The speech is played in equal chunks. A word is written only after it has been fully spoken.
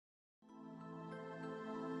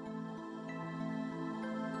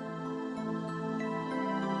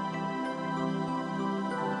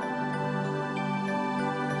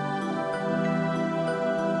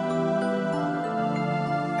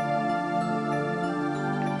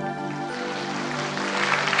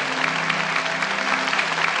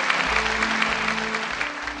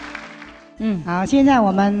好，现在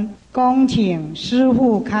我们恭请师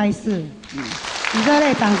父开示。你热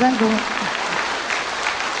烈掌声鼓励。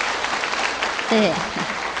对，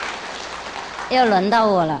又轮到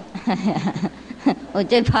我了，我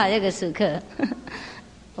最怕这个时刻。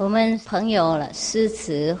我们朋友了，诗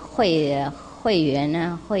词会员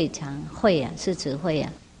啊，会场会啊，诗词会啊，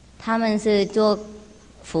他们是做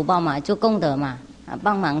福报嘛，做功德嘛，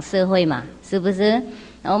帮忙社会嘛，是不是？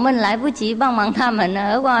我们来不及帮忙他们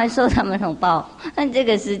了，何况还收他们红包，这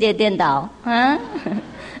个世界颠倒啊！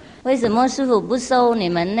为什么师父不收你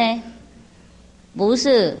们呢？不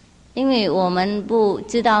是因为我们不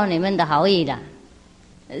知道你们的好意啦，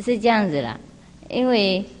是这样子啦。因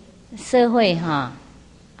为社会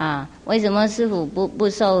为什么师父不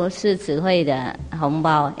收诗词会的红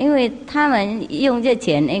包？因为他们用这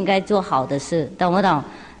钱应该做好的事，懂不懂？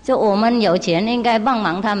就我们有钱应该帮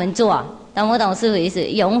忙他们做，懂不懂？师父意思，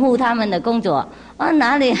拥护他们的工作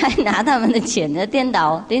哪里还拿他们的钱呢？颠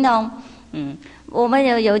倒，听懂？我们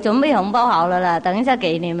有准备红包好了啦，等一下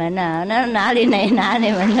给你们了，哪里来拿你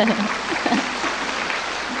们的？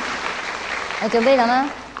准备了吗？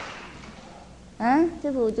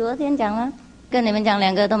师父昨天讲了，跟你们讲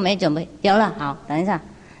2个都没准备，有了，好，等一下，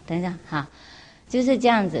好，就是这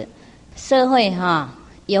样子。社会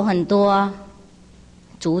有很多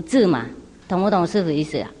逐字嘛，懂不懂师父意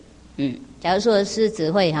思啊？假如说诗词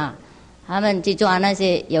会他们去抓那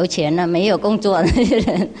些有钱的没有工作的那些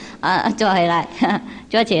人抓回来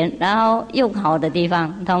抓钱，然后用好的地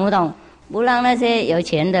方，懂不懂？不让那些有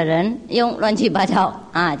钱的人用乱七八糟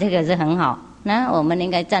这个是很好。那我们应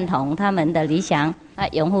该赞同他们的理想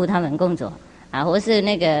拥护他们工作或是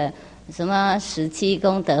那个什么17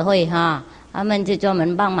功德会他们就专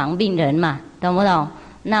门帮忙病人嘛，懂不懂？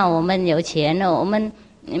那我们有钱了，我们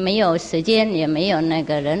没有时间也没有那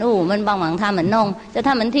个人物，我们帮忙他们弄，就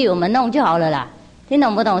他们替我们弄就好了啦。听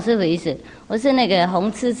懂不懂师父意思？我是那个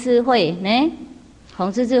红吃吃会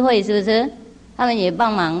红吃吃会是不是？他们也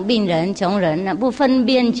帮忙病人穷人不分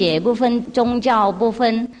边界，不分宗教，不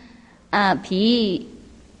分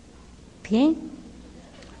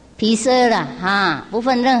皮色啦不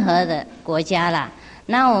分任何的国家啦。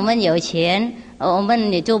那我们有钱，我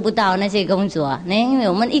们也做不到那些工作因为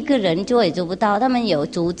我们一个人做也做不到，他们有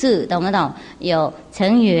组织，懂不懂？有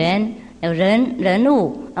成员，有人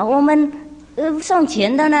物我们送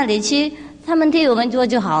钱到那里去，他们替我们做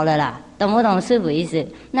就好了啦，懂不懂师父意思？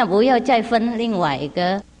那不要再分另外一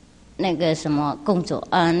个那个什么工作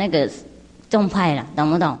那个宗派了，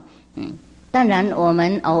懂不懂？当然我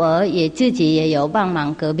们偶尔也自己也有帮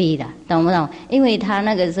忙隔壁的，懂不懂？因为他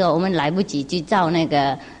那个时候我们来不及去造那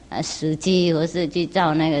个史记，或是去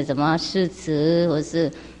造那个什么诗词，或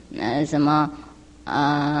是什么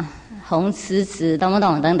红词词，懂不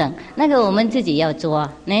懂？等等，那个我们自己要做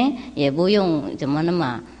也不用怎么那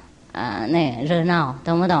么那热闹，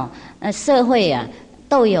懂不懂？社会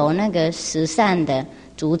都有那个慈善的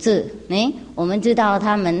组织我们知道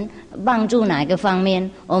他们帮助哪个方面，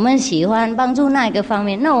我们喜欢帮助那个方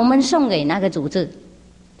面，那我们送给那个组织，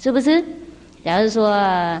是不是？假如说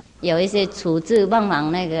有一些组织帮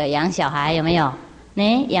忙那个养小孩，有没有？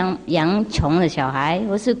养穷的小孩，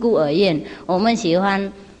或是孤儿院，我们喜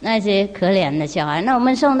欢那些可怜的小孩，那我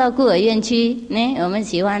们送到孤儿院去我们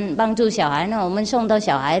喜欢帮助小孩，那我们送到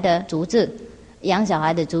小孩的组织，养小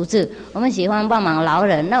孩的组织。我们喜欢帮忙老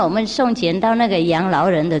人，那我们送钱到那个养老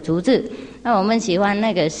人的组织。那我们喜欢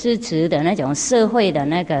那个诗词的那种社会的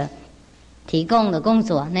那个提供的工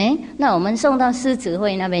作那我们送到诗词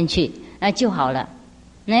会那边去那就好了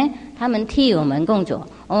他们替我们工作，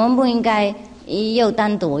我们不应该又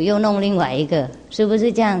单独又弄另外一个，是不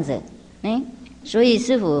是这样子所以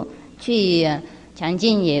师父去强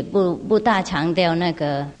进也不大强调那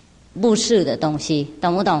个布施的东西，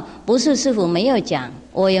懂不懂？不是师父没有讲，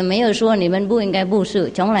我也没有说你们不应该布施，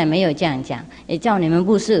从来没有这样讲，也叫你们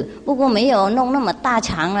布施，不过没有弄那么大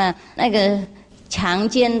场那个强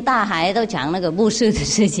奸大海都讲那个布施的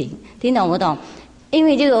事情，听懂不懂？因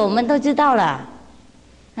为这个我们都知道了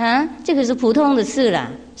这个是普通的事啦，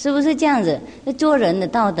是不是这样子？做人的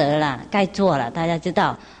道德啦，该做了，大家知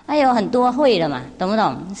道。还有很多会了嘛，懂不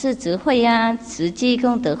懂？是指会慈济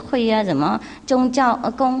功德会什么宗教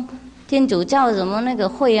天主教什么那个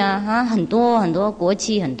会很多很多，国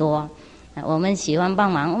旗很多。我们喜欢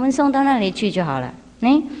帮忙，我们送到那里去就好了。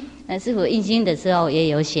师父印经的时候也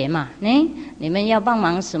有写嘛，你们要帮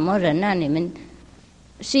忙什么人你们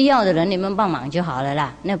需要的人你们帮忙就好了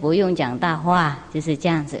啦，那不用讲大话，就是这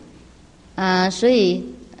样子所以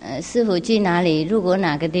师父去哪里，如果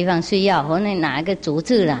哪个地方需要，或者哪一个组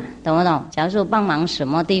织啦，懂不懂？假如说帮忙什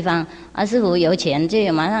么地方师父有钱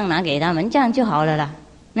就马上拿给他们，这样就好了啦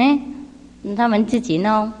他们自己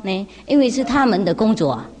弄呢，因为是他们的工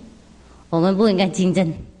作，我们不应该竞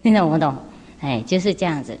争，听懂不懂？哎，就是这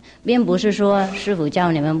样子，并不是说师父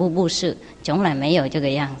教你们不布施，从来没有这个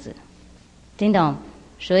样子，听懂？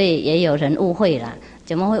所以也有人误会了，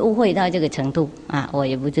怎么会误会到这个程度啊？我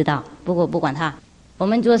也不知道，不过不管他，我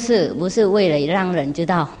们做事不是为了让人知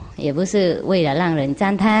道，也不是为了让人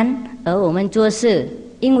赞叹，而我们做事，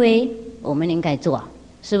因为我们应该做，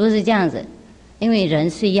是不是这样子？因为人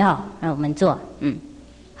需要让我们做，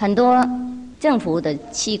很多政府的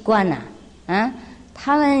机关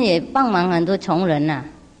他们也帮忙很多穷人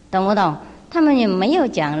懂不懂？他们也没有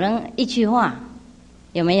讲人一句话，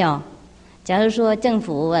有没有？假如说政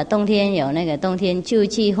府冬天有那个冬天救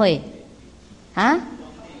济会，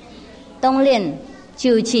冬练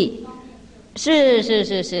救济，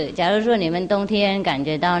是。假如说你们冬天感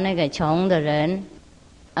觉到那个穷的人，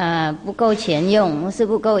不够钱用，或是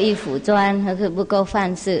不够衣服穿，或是不够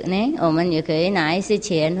饭吃呢，我们也可以拿一些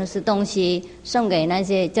钱或是东西送给那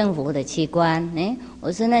些政府的机关呢，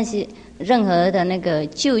或是那些任何的那个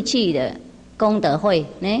救济的功德会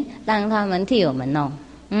呢，让他们替我们弄。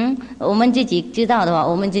我们自己知道的话，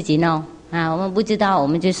我们自己弄我们不知道，我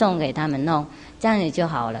们就送给他们弄，这样也就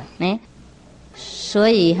好了。所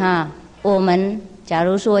以我们假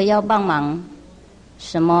如说要帮忙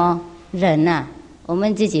什么人我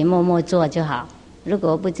们自己默默做就好。如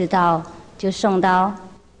果不知道，就送到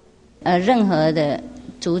任何的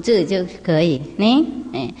组织就可以。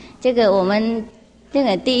这个我们这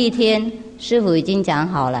个第一天师父已经讲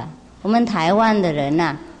好了，我们台湾的人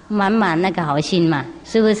满满那个好心嘛，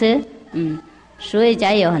是不是？所以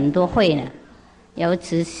才有很多会呢，有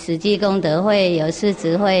慈济功德会，有狮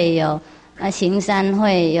子会，有行善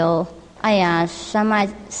会，有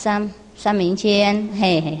三民间，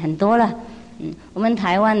很多了。我们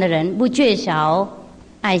台湾的人不缺少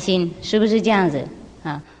爱心，是不是这样子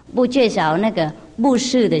不缺少那个布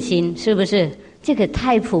施的心，是不是？这个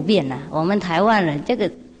太普遍了，我们台湾人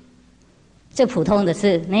这普通的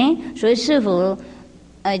事所以师父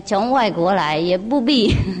从外国来也不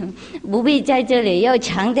必在这里要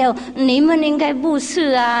强调你们应该布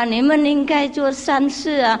施你们应该做善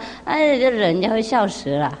事这人就会笑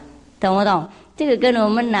死了，懂不懂？这个跟我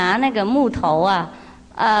们拿那个木头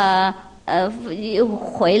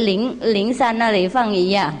回灵山那里放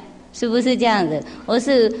一样，是不是这样子？或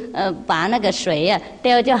是把那个水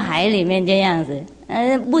掉到海里面这样子，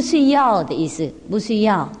不需要的意思，不需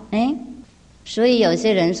要所以有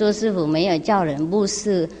些人说师父没有叫人布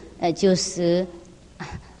施，就是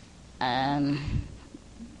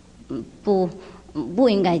不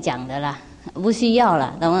应该讲的啦，不需要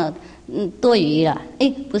了，懂吗？多余了。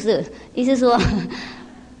不是，意思说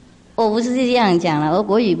我不是这样讲了，我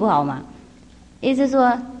国语不好嘛。意思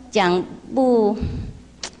说讲不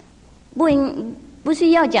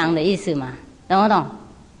需要讲的意思嘛，懂不懂？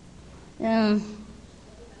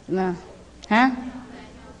什么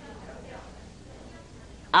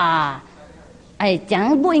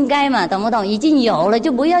讲不应该嘛，懂不懂？已经有了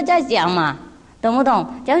就不要再讲嘛，懂不懂？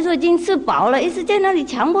假如说已经吃饱了，一直在那里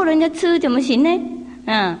强迫人家吃，怎么行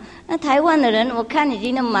呢？那台湾的人我看已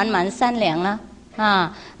经都满满善良了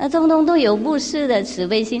那通通都有布施的慈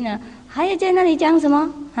悲心了，还要在那里讲什么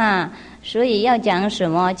所以要讲什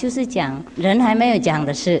么，就是讲人还没有讲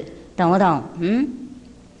的事，懂不懂？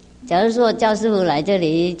假如说教师父来这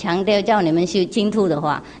里强调叫你们修净土的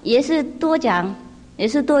话，也是多讲，也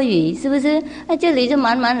是多余，是不是？这里就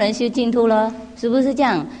满满人修净土了，是不是这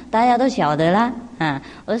样？大家都晓得啦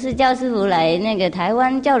我是教师父来那个台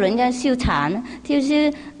湾叫人家修禅，就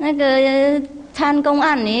是那个参公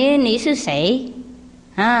案，你是谁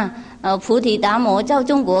菩提达摩教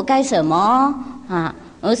中国该什么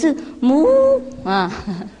我是无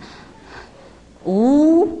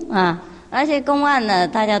无那些公案呢，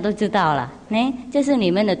大家都知道了这是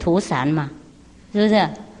你们的图伞嘛，是不是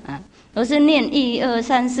都是念1、2、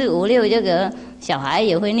3、4、5、6，这个小孩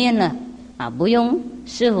也会念了不用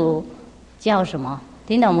师父教什么，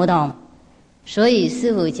听懂不懂？所以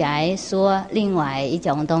师父才说另外一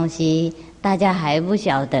种东西，大家还不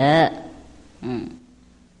晓得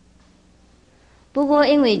不过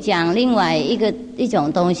因为讲另外一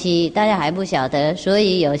种东西大家还不晓得，所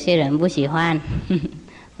以有些人不喜欢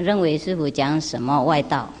认为师父讲什么外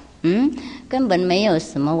道根本没有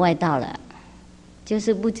什么外道了，就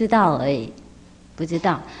是不知道而已，不知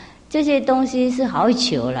道这些东西是好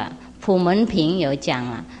久了，普门品有讲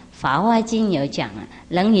了，法华经有讲了，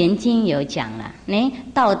楞严经有讲了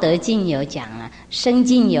道德经有讲了，生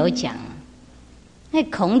经有讲了，那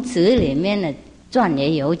孔子里面的传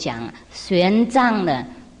也有讲了，玄奘的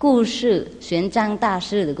故事，玄奘大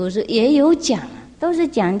师的故事也有讲都是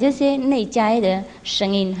讲这些内在的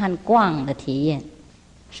声音和光的体验。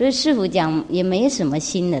所以师父讲也没什么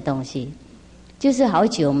新的东西，就是好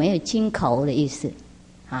久没有进口的意思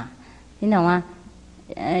啊，听懂吗？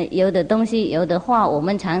有的东西有的话我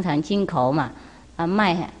们常常进口嘛，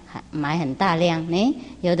买很大量呢。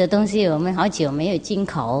有的东西我们好久没有进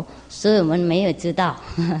口，所以我们没有知道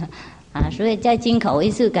啊，所以在进口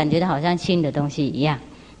一次感觉到好像新的东西一样，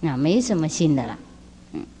那没什么新的了。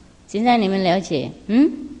现在你们了解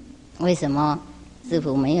为什么师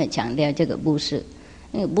父没有强调这个布施？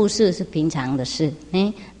因为布施是平常的事，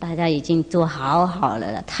大家已经做好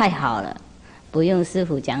了，太好了，不用师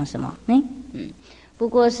父讲什么。不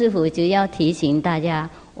过师父就要提醒大家，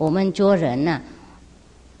我们做人呢，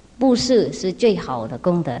布施是最好的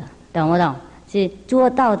功德，懂不懂？是做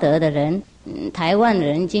道德的人，台湾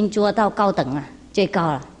人已经做到高等了，最高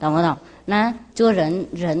了，懂不懂？那做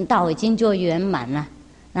人道已经做圆满了，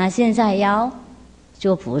那现在要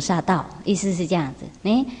做菩萨道，意思是这样子。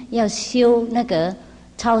要修那个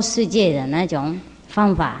超世界的那种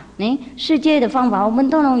方法，世界的方法我们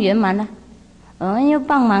都能圆满了。我们要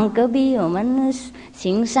帮忙隔壁，我们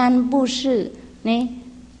行善布施，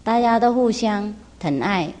大家都互相疼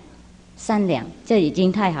爱善良，这已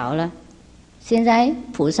经太好了。现在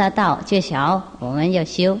菩萨道最小，我们要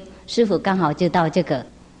修。师父刚好就到这个，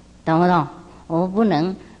懂不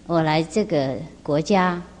懂？我来这个国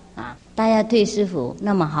家啊，大家对师父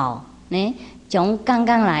那么好，从刚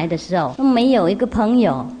刚来的时候都没有一个朋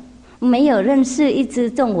友，没有认识一只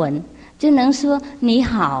中文，就能说你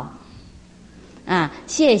好啊，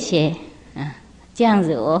谢谢啊，这样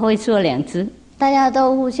子我会说2只，大家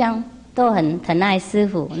都互相都很疼爱师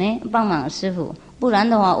父，帮忙师父，不然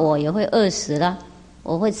的话我也会饿死了，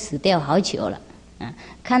我会死掉好久了。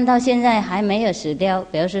看到现在还没有死掉，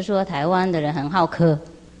表示说台湾的人很好客。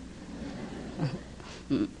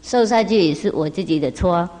瘦下去也是我自己的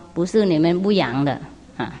错，不是你们不养的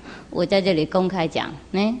啊！我在这里公开讲，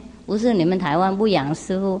不是你们台湾不养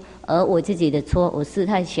师父，而我自己的错，我事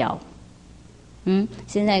太小。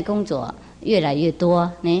现在工作越来越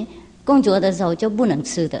多，工作的时候就不能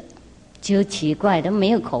吃的，就奇怪都没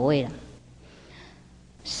有口味了。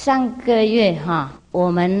上个月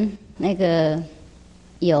我们那个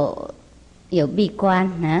有闭关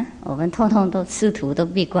啊，我们通通都师徒都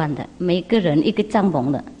闭关的，每个人一个帐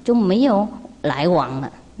篷的，就没有来往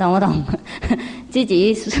了，懂不懂？自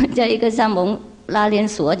己在一个帐篷拉帘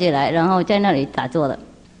锁起来，然后在那里打坐了，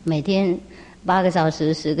每天8个小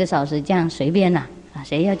时、10个小时这样随便啦，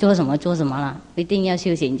谁要做什么做什么了，一定要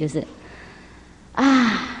修行就是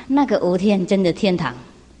那个5天真的天堂，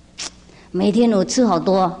每天我吃好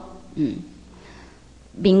多，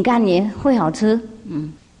饼干也会好吃，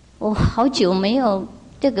我好久没有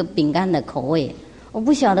这个饼干的口味，我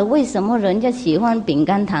不晓得为什么人家喜欢饼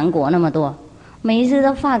干糖果那么多，每一次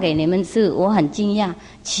都发给你们吃，我很惊讶，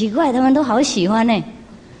奇怪他们都好喜欢呢，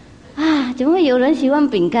怎么会有人喜欢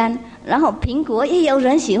饼干？然后苹果也有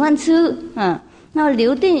人喜欢吃，那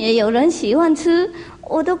榴莲也有人喜欢吃，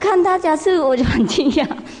我都看大家吃，我就很惊讶，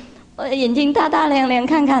我眼睛大大亮亮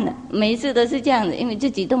看看的，每一次都是这样的，因为自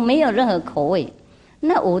己都没有任何口味。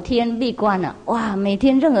那5天闭关了，哇，每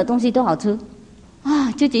天任何东西都好吃，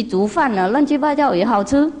自己煮饭了，乱七八糟也好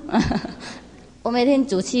吃。我每天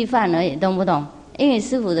煮稀饭而已，懂不懂？因为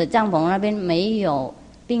师父的帐篷那边没有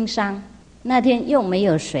冰箱，那天又没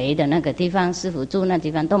有水的那个地方，师父住那地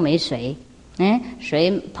方都没水，水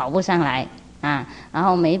跑不上来然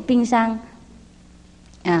后没冰箱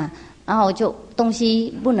然后就东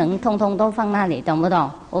西不能通通都放那里，懂不懂？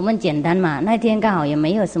我们简单嘛，那天刚好也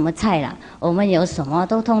没有什么菜了，我们有什么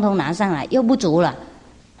都通通拿上来，又不足了。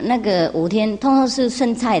那个5天通通是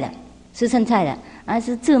剩菜的，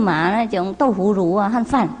是芝麻那种豆腐乳和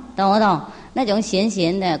饭，懂不懂？那种咸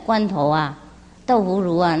咸的罐头豆腐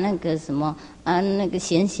乳那个什么那个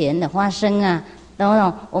咸咸的花生懂不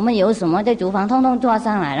懂？我们有什么在厨房通通抓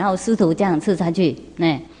上来，然后师徒这样吃下去，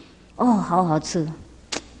好好吃。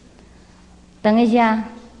等一下，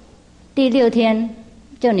第6天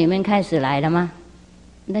就你们开始来了吗？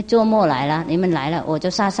那周末来了，你们来了，我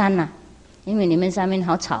就下山了，因为你们上面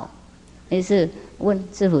好吵。于是问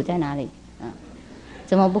师父在哪里？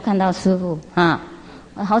怎么不看到师父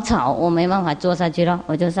好吵，我没办法坐下去了，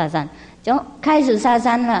我就下山。就开始下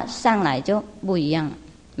山了，上来就不一样了，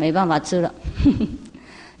没办法吃了，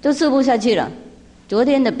就吃不下去了。昨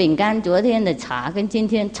天的饼干、昨天的茶跟今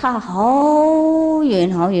天差好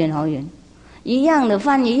远好远好远。一样的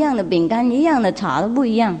饭，一样的饼干，一样的茶都不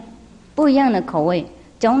一样，不一样的口味。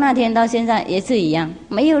从那天到现在也是一样，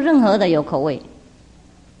没有任何的有口味。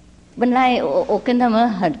本来我跟他们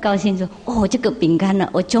很高兴说，这个饼干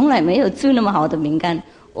我从来没有吃那么好的饼干，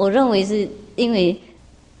我认为是因为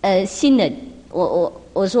新的，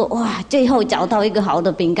我说哇，最后找到一个好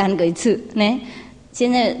的饼干可以吃呢。现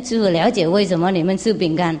在师父了解为什么你们吃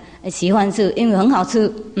饼干喜欢吃，因为很好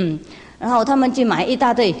吃，然后他们去买一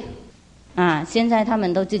大堆，现在他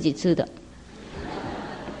们都自己吃的，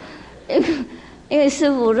因为师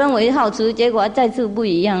父认为好吃，结果再吃不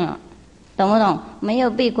一样了，懂不懂？没有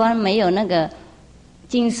闭关，没有那个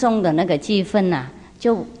敬送的那个气氛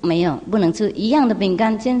就没有不能吃一样的饼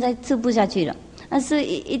干，现在吃不下去了。那是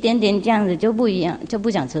一点点这样子就不一样，就不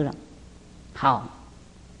想吃了。好，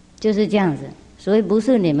就是这样子。所以不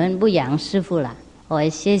是你们不养师父啦，我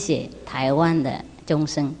谢谢台湾的众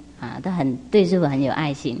生他很对师父很有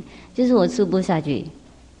爱心。就是我吃不下去，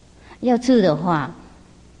要吃的话，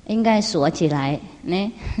应该锁起来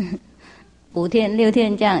呢，5天6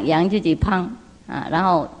天这样养自己胖然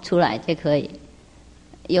后出来就可以。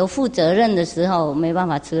有负责任的时候没办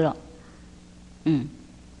法吃了，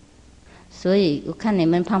所以我看你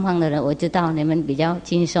们胖胖的人，我知道你们比较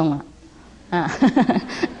轻松了，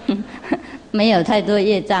没有太多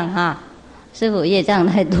业障师父业障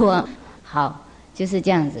太多，好，就是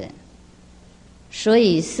这样子。所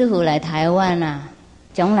以师父来台湾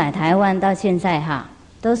从来台湾到现在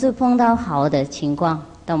都是碰到好的情况，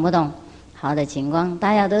懂不懂？好的情况，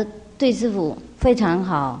大家都对师父非常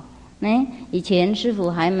好。以前师父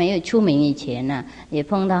还没有出名以前也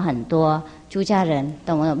碰到很多出家人，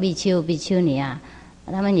懂不懂？比丘比丘尼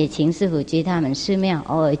他们也请师父去他们寺庙，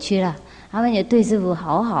偶尔去了，他们也对师父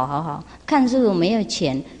好好好好。看师父没有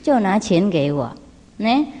钱，就拿钱给我。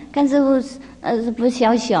看师父不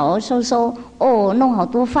小小瘦瘦弄好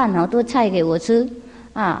多饭好多菜给我吃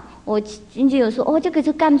我进去有说这个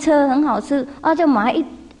是甘蔗很好吃就买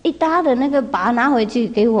一大的那个把拿回去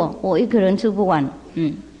给我，我一个人吃不完。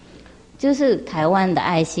就是台湾的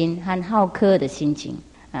爱心和好客的心情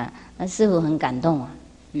那师父很感动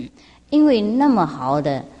因为那么好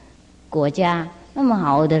的国家，那么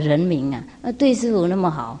好的人民对师父那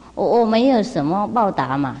么好，我没有什么报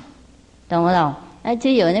答嘛，懂不懂？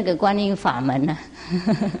就有那个观音法门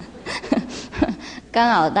刚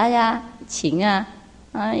好大家请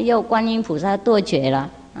又观音菩萨多觉了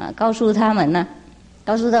告诉他们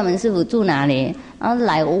告诉他们师父住哪里，然后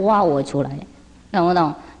来挖我出来，懂不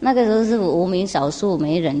懂？那个时候是无名少数，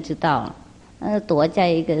没人知道，躲在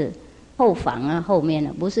一个后房后面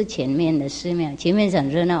不是前面的寺庙，前面很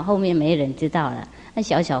热闹，后面没人知道了。那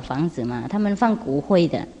小小房子嘛，他们放骨灰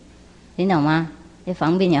的，你懂吗？那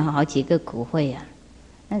旁边有好几个骨灰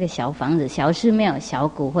那个小房子，小寺庙，小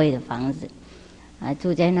骨灰的房子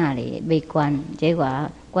住在那里被关，结果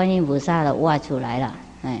观音菩萨都挖出来了，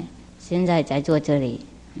现在在坐这里。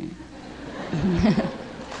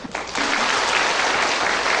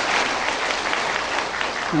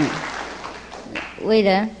为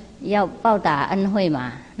了要报答恩惠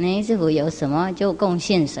嘛，师父有什么就贡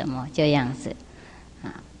献什么，这样子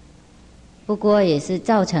不过也是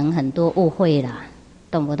造成很多误会啦，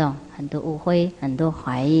懂不懂？很多误会，很多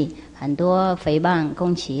怀疑，很多诽谤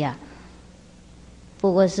攻击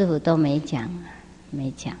不过师父都没讲，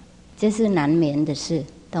这是难免的事，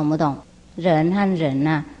懂不懂？人和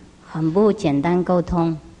人很不简单沟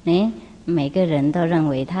通，每个人都认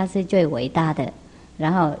为他是最伟大的，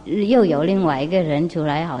然后又有另外一个人出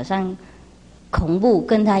来，好像恐怖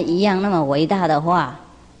跟他一样那么伟大的话，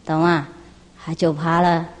懂吗？他就怕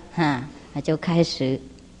了他就开始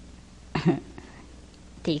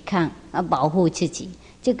抵抗保护自己，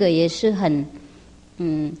这个也是很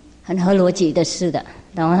合逻辑的事的，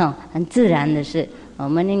懂不懂？很自然的事，我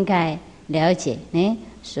们应该了解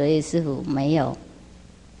所以师父没有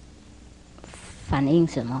反应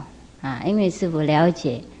什么因为师父了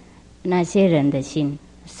解那些人的心，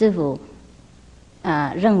师父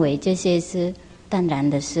认为这些是当然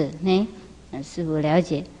的事师父了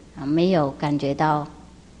解没有感觉到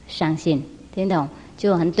伤心，听懂？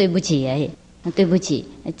就很对不起而已，对不起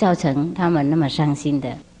造成他们那么伤心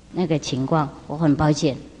的那个情况，我很抱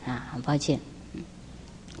歉很抱歉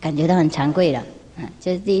感觉到很惭愧了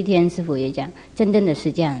这第一天师父也讲，真正的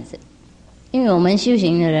是这样子。因为我们修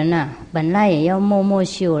行的人本来也要默默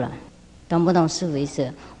修了，懂不懂师父意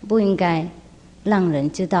思？不应该让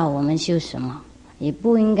人知道我们修什么，也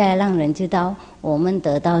不应该让人知道我们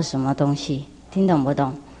得到什么东西，听懂不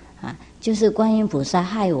懂就是观音菩萨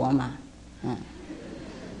害我嘛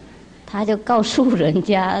他就告诉人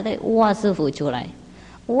家挖师父出来，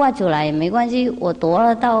挖出来也没关系，我夺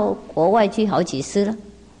了到国外去好几次了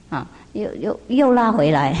又拉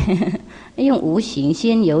回来用无形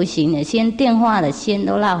先有形的，先电话的先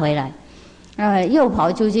都拉回来又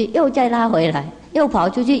跑出去又再拉回来，又跑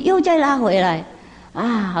出去又再拉回来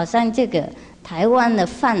好像这个台湾的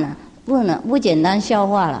饭不简单笑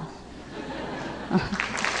话了。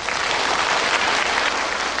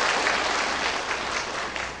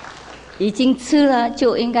已经吃了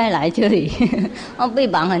就应该来这里，被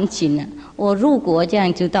绑很紧了。我入国这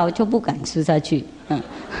样知道就不敢吃下去，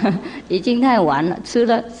已经太晚了，吃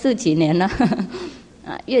了4几年了，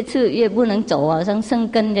越吃越不能走，好像生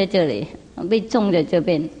根在这里，被种在这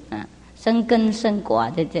边，生根生果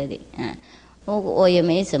在这里，我也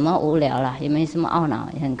没什么无聊了，也没什么懊恼，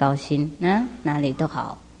也很高兴，哪里都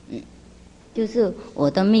好，就是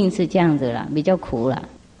我的命是这样子了，比较苦了，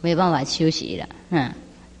没办法休息了，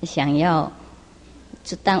想要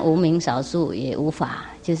就当无名少数也无法，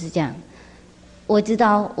就是这样。我知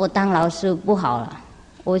道我当老师不好了，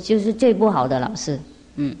我就是最不好的老师。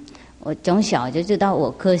我从小就知道我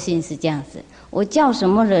个性是这样子。我教什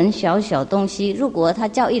么人小东西，如果他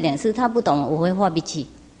教1、2次他不懂，我会发脾气，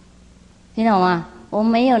听懂吗？我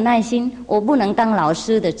没有耐心，我不能当老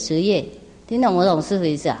师的职业，听懂我懂是不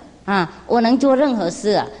是啊？我能做任何事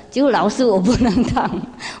啊，只有老师我不能当。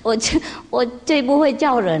我最不会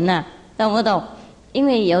教人了，懂不懂？因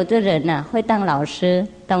为有的人会当老师，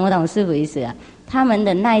懂不懂是不是啊？他们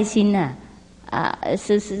的耐心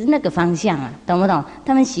是那个方向懂不懂？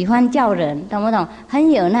他们喜欢教人，懂不懂？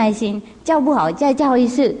很有耐心，教不好再教一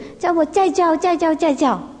次，教不再教，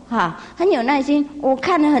很有耐心。我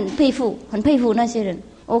看了很佩服那些人，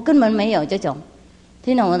我根本没有这种，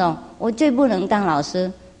听懂不懂？我最不能当老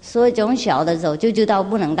师，所以从小的时候就知道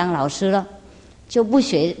不能当老师了，就不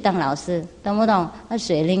学当老师，懂不懂？要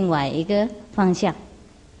学另外一个方向。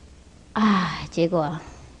结果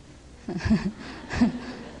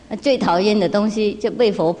最讨厌的东西就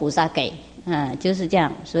被佛菩萨给，就是这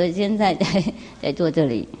样。所以现在在坐这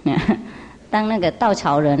里，当那个稻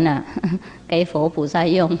草人给佛菩萨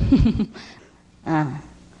用，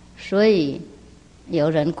所以有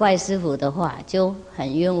人怪师父的话就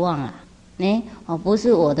很冤枉了。不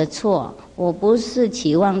是我的错，我不是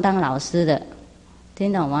期望当老师的，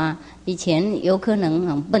听懂吗？以前有可能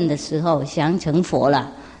很笨的时候想成佛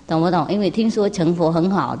了，懂不懂？因为听说成佛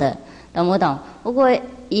很好的，懂不懂？不过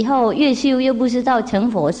以后越修又不知道成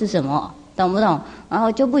佛是什么，懂不懂？然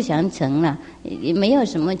后就不想成了，也没有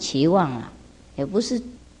什么期望了，也不是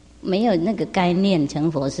没有那个概念，成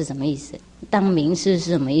佛是什么意思，当名师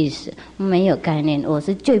是什么意思，没有概念。我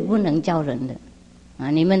是最不能教人的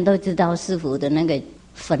你们都知道师父的那个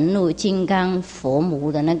愤怒金刚佛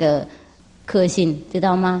母的那个个性，知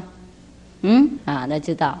道吗？都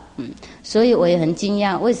知道。所以我也很惊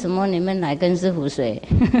讶，为什么你们来跟师父学？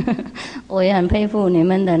我也很佩服你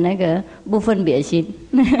们的那个不分别心，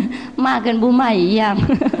骂跟不骂一样。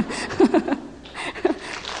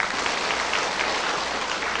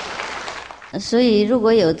所以如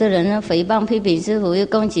果有的人诽谤批评师父又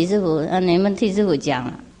攻击师父，你们替师父讲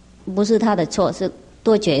了，不是他的错，是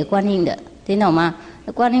多觉观音的，听懂吗？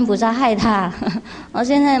观音菩萨害他，我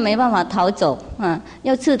现在没办法逃走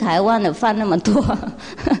要吃台湾的饭那么多，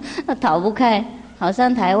逃不开。好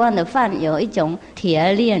像台湾的饭有一种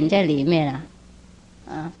铁链在里面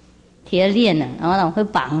铁链然后会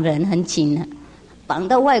绑人很紧绑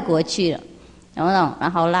到外国去了，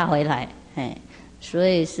然后拉回来，所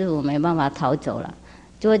以师父没办法逃走了。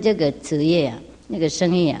做这个职业那个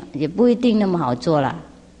生意也不一定那么好做了，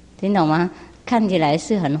听懂吗？看起来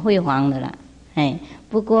是很辉煌的啦，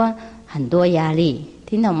不过很多压力，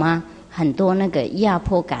听懂吗？很多那个压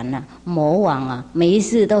迫感魔王每一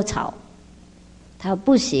事都吵，他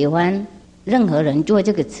不喜欢任何人做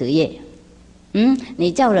这个职业。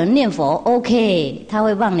你叫人念佛 OK， 他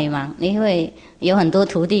会帮你忙，你会有很多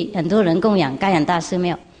徒弟，很多人供养，盖很大寺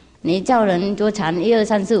庙。你叫人做禅1、2、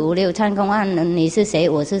3、4、5、6参公案，你是谁，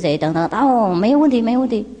我是谁等等，没有问题，没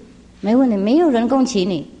有人供起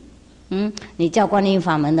你。你叫观音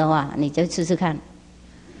法门的话，你就试试看。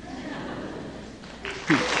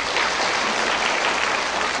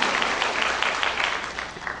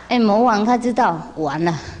魔王他知道完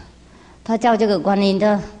了，他叫这个观音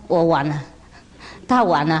的，我完了，他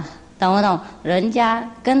完了，懂不懂？人家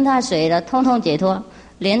跟他学了，通通解脱，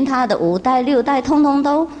连他的5代6代通通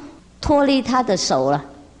都脱离他的手了，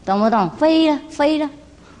懂不懂？飞了。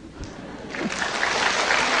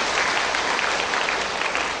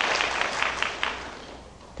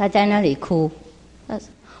他在那里哭，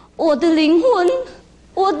我的灵魂，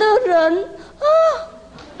我的人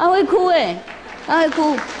他会哭他会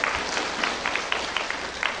哭，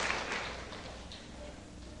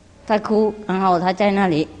他哭，然后他在那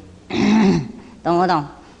里，懂不懂？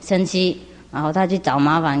生气，然后他去找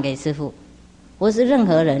麻烦给师父，不是任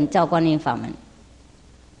何人叫观音法门，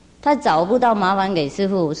他找不到麻烦给师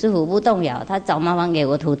父，师父不动摇，他找麻烦给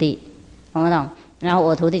我徒弟，懂不懂？然后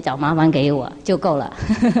我徒弟找麻烦给我就够了。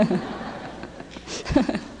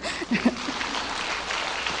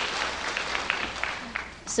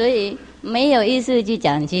所以没有意识去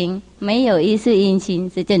讲经，没有意识印心，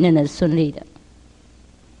是真正的顺利的，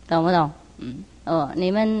懂不懂？你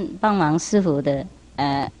们帮忙师父的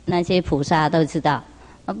那些菩萨都知道，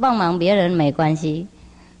帮忙别人没关系，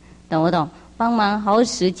懂不懂？帮忙好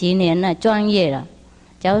10几年了，专业了。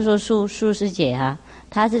假如说苏师姐啊，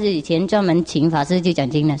她是以前专门请法师去讲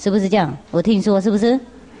经的，是不是这样？我听说是不是？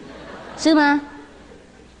是吗？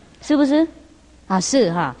是不是？啊，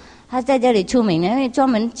是哈。他在这里出名了，因为专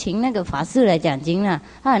门请那个法师来讲经了，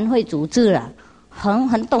他很会组织了，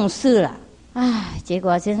很懂事了。结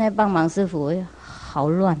果现在帮忙师父好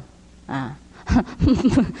乱啊，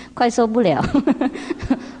快受不了，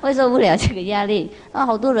快受不了这个压力啊！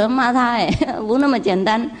好多人骂他不那么简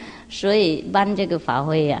单，所以办这个法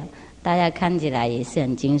会呀，大家看起来也是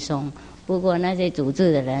很轻松。不过那些组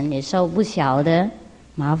织的人也受不小的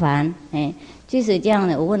麻烦，即使这样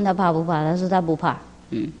的，我问他怕不怕，他说他不怕，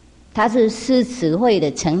他是诗词会的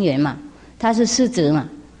成员嘛，他是师侄嘛，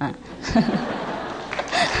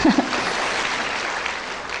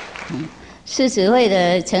诗词会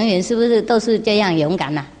的成员是不是都是这样勇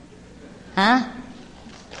敢呐？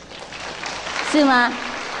是吗？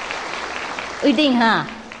不一定哈，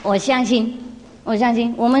我相信，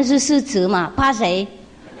我们是诗词嘛，怕谁？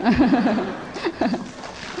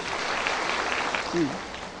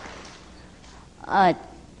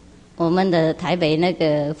我们的台北那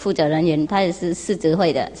个负责人员，他也是世职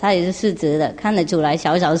会的，他也是世职的，看得出来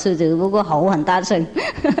小世职，不过吼很大声。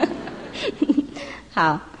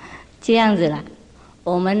好，这样子啦。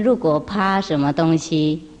我们如果怕什么东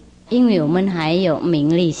西，因为我们还有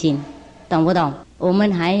名利心，懂不懂？我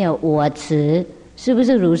们还有我执，是不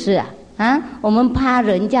是如是啊？我们怕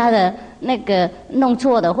人家的那个弄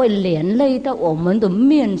错的会连累到我们的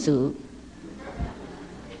面子，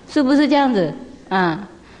是不是这样子啊？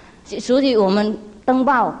所以我们登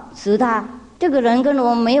报识他，这个人跟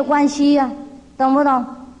我们没有关系呀，懂不懂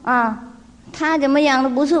啊？他怎么样都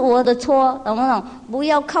不是我的错，懂不懂？不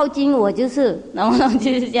要靠近我就是，懂不懂？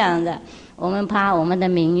就是这样的。我们怕我们的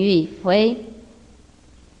名誉会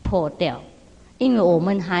破掉，因为我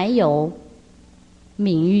们还有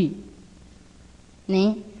名誉，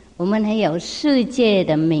我们还有世界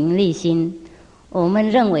的名利心，我们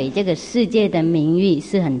认为这个世界的名誉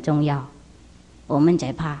是很重要，我们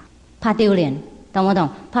才怕丢脸，懂不懂？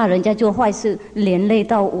怕人家做坏事连累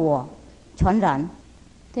到我，传染，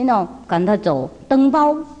听懂？赶他走，登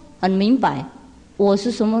报很明白，我是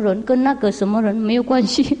什么人，跟那个什么人没有关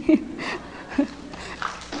系。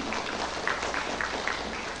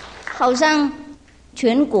好像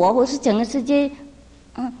全国或是整个世界，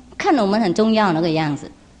看我们很重要那个样子，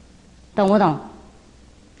懂不懂？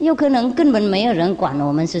有可能根本没有人管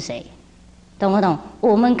我们是谁，懂不懂？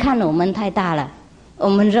我们看我们太大了。我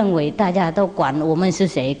们认为大家都管我们是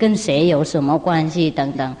谁，跟谁有什么关系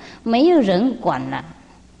等等，没有人管了，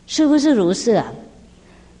是不是如是啊？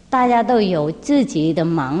大家都有自己的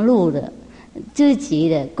忙碌的，自己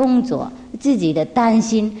的工作，自己的担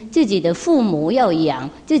心，自己的父母要养，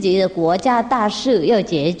自己的国家大事要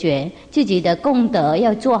解决，自己的功德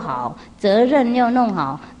要做好，责任要弄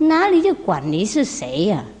好，哪里就管你是谁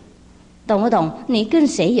呀？懂不懂？你跟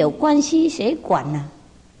谁有关系，谁管呢？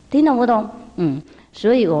听懂不懂？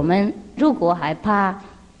所以我们如果还怕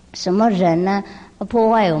什么人呢破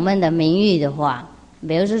坏我们的名誉的话，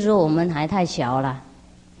比如说我们还太小了，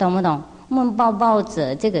懂不懂？我们抱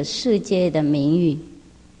着这个世界的名誉，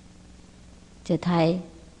这太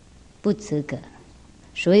不资格，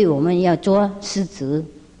所以我们要做师职。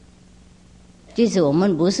即使我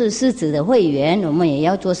们不是师职的会员，我们也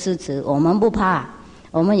要做师职。我们不怕，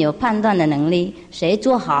我们有判断的能力，谁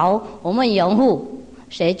做好我们拥护，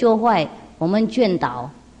谁做坏我们劝导，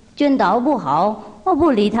劝导不好我不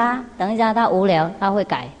理他，等一下他无聊他会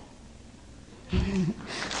改。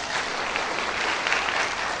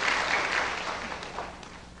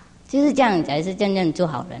就是这样才是真正做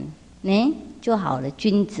好人，做好了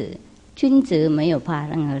君子，君子没有怕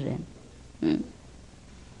任何人。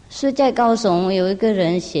是在高雄有一个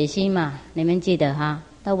人写信嘛，你们记得哈？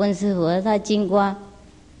他问师父，他经过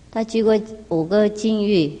5个禁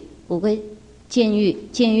狱，5个监狱，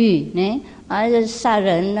杀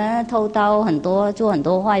人啊，偷刀很多，做很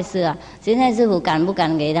多坏事啊。现在师父敢不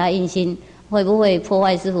敢给他印心？会不会破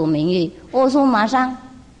坏师父名誉？我说马上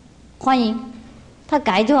欢迎，他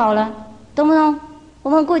改就好了，懂不懂？我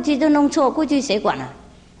们过去都弄错，过去谁管啊？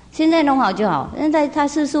现在弄好就好。现在他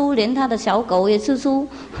吃素，连他的小狗也吃素。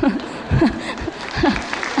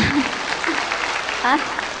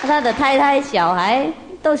他的太太、小孩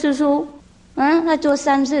都吃素，他做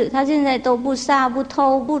善事，他现在都不杀、不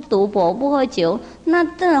偷、不赌博、不喝酒，那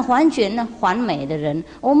真的完全呢完美的人，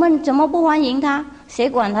我们怎么不欢迎他？谁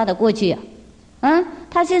管他的过去啊？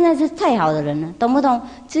他现在是太好的人了，懂不懂？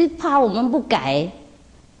只怕我们不改，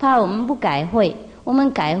怕我们不改会，我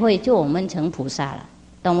们改会就我们成菩萨了，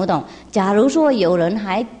懂不懂？假如说有人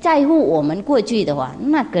还在乎我们过去的话，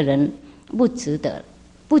那个人不值得，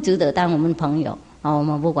不值得当我们朋友啊！我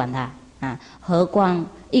们不管他啊，何况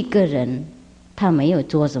一个人他没有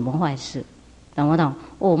做什么坏事，懂不懂？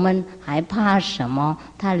我们还怕什么？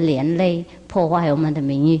他连累破坏我们的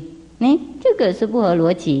名誉，这个是不合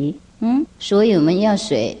逻辑。所以我们要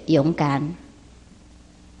学勇敢。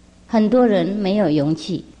很多人没有勇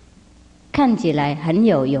气，看起来很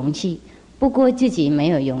有勇气，不过自己没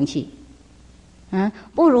有勇气。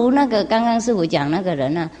不如那个刚刚师父讲那个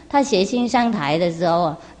人啊，他写信上台的时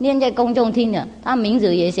候念在公众听了，他名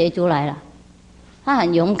字也写出来了。他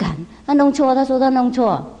很勇敢，他弄错，他说他弄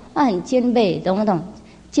错，他很谦卑，懂不懂？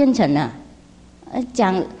虔诚啊，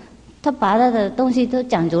讲他把他的东西都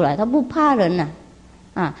讲出来，他不怕人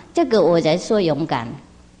这个我才说勇敢，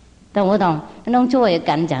懂不懂？弄错也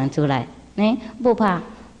敢讲出来，不怕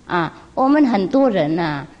我们很多人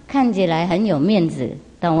看起来很有面子，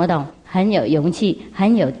懂不懂？很有勇气，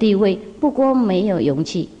很有地位，不过没有勇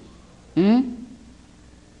气，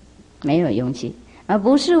没有勇气。而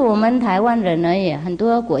不是我们台湾人而已，很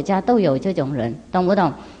多国家都有这种人，懂不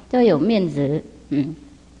懂？都有面子，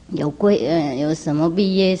有什么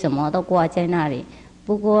毕业什么都挂在那里，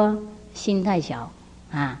不过心太小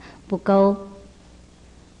不够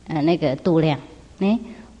那个度量。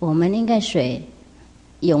我们应该学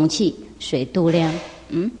勇气，学度量。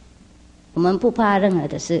我们不怕任何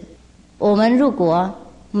的事。我们如果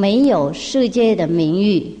没有世界的名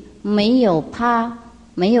誉，没有怕，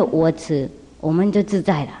没有我执，我们就自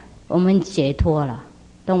在了，我们解脱了，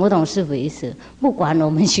懂不懂师父意思？不管我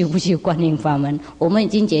们修不修观音法门，我们已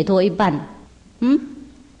经解脱一半了，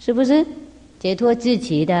是不是？解脱自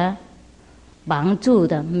己的绑住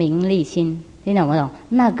的名利心，听懂不懂？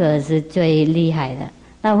那个是最厉害的，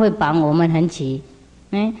他会绑我们很起，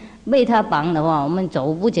被他绑的话，我们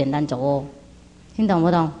走不简单走听懂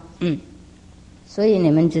不懂？所以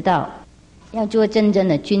你们知道，要做真正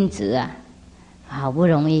的君子好不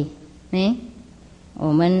容易，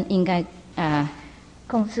我们应该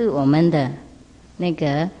控制我们的那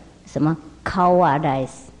个什么 cowardice，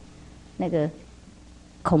 那个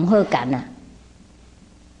恐吓感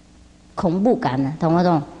恐怖感懂不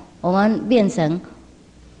懂？我们变成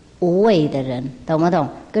无畏的人，懂不懂？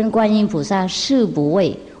跟观音菩萨誓不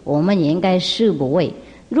畏，我们也应该誓不畏。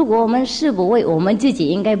如果我们誓不畏，我们自己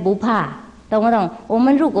应该不怕，懂不懂？我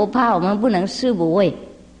们如果怕，我们不能誓不畏。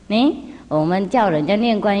我们叫人家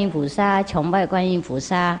念观音菩萨，崇拜观音菩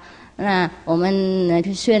萨，那我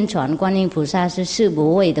们宣传观音菩萨是誓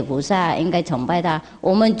不畏的菩萨，应该崇拜他。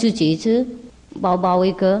我们自己是包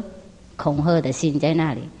一个恐吓的心在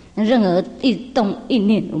那里，任何一动一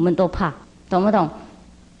念我们都怕，懂不懂？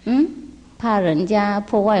怕人家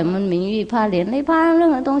破坏我们名誉，怕连累，怕任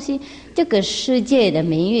何东西。这个世界的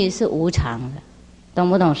名誉是无常的，懂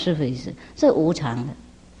不懂师父意思？是无常的。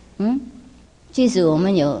即使我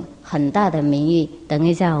们有很大的名誉，等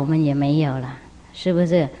一下我们也没有了，是不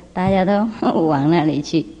是？大家都往那里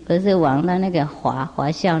去，不是往到那个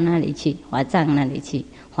华校那里去，华藏那里去，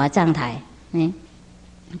华藏台，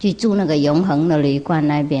去住那个永恒的旅馆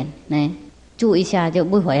那边，住一下就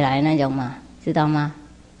不回来那种嘛，知道吗？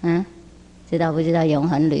知道不知道永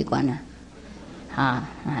恒旅馆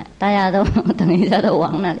大家都等一下都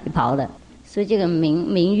往那里跑了，所以这个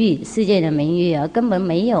名誉，世界的名誉根本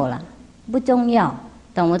没有了，不重要，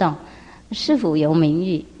懂不懂？师父有名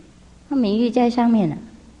誉，名誉在上面了，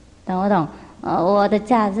懂不懂？我的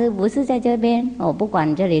价值不是在这边，我不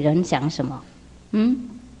管这里人想什么，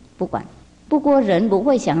不管。不过人不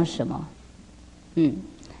会想什么，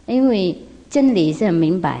因为真理是很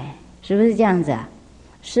明白，是不是这样子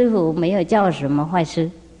师父没有教什么坏事，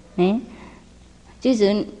即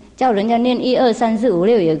使叫人家念1、2、3、4、5、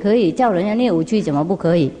6也可以，叫人家念5句怎么不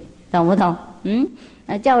可以？懂不懂？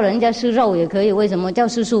叫人家吃肉也可以，为什么叫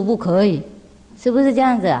吃素不可以？是不是这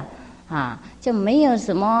样子就没有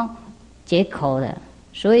什么借口的。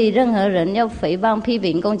所以任何人要诽谤、批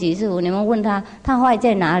评、攻击师父，你们问他坏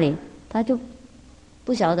在哪里，他就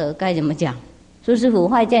不晓得该怎么讲。说师父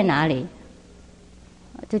坏在哪里，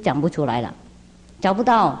就讲不出来了，找不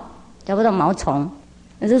到毛虫，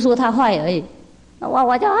就说他坏而已。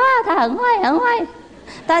我就他很坏很坏，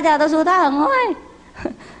大家都说他很坏，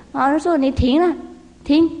就说你停了，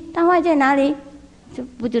他坏在哪里？就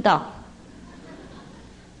不知道，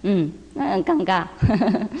那很尴尬。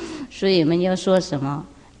所以我们要说什么？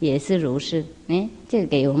也是如是。这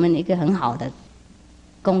给我们一个很好的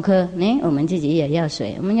功课。我们自己也要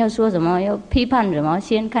学，我们要说什么，要批判什么，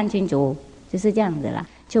先看清楚，就是这样子啦，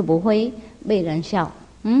就不会被人笑。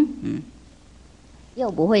又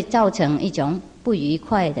不会造成一种不愉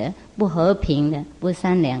快的、不和平的、不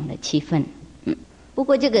善良的气氛。不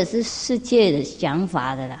过这个是世界的讲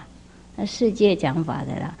法的啦，世界讲法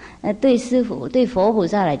的啦。对师父、对佛菩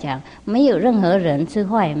萨来讲，没有任何人是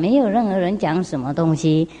坏，没有任何人讲什么东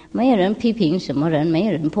西，没有人批评什么人，没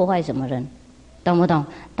有人破坏什么人，懂不懂？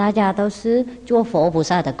大家都是做佛菩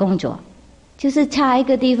萨的工作，就是差一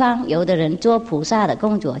个地方，有的人做菩萨的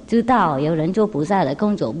工作知道，有人做菩萨的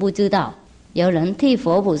工作不知道。有人替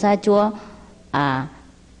佛菩萨做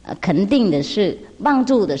肯定的事、帮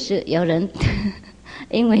助的事，有人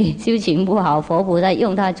因为修行不好，佛菩萨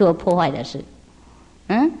用他做破坏的事。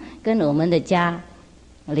跟我们的家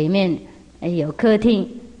里面有客厅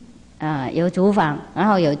有厨房，然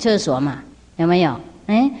后有厕所嘛，有没有？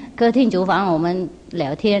客厅、厨房我们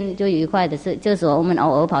聊天就愉快的事，厕所我们偶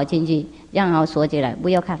尔跑进去，然后锁起来不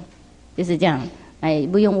要看，就是这样。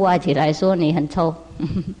不用挖起来说你很臭。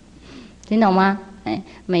听懂吗？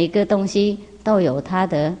每个东西都有它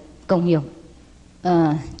的功用。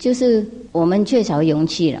就是我们缺少勇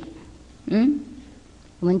气了。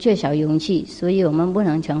我们缺少勇气，所以我们不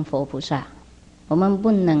能成佛菩萨，我们不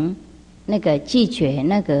能拒绝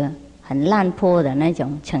那个很烂破的那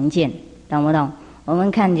种成见，懂不懂？我们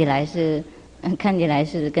看起来是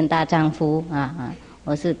跟大丈夫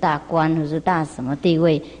我是大官，或是大什么地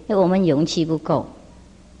位，因为我们勇气不够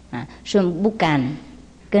所以不敢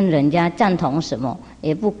跟人家赞同什么，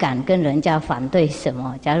也不敢跟人家反对什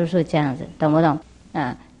么。假如说这样子，懂不懂？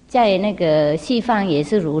在那个西方也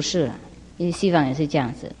是如是了，因为西方也是这样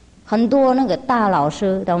子。很多那个大老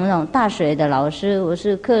师，懂不懂？大学的老师，我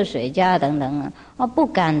是科学家等等不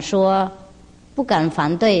敢说，不敢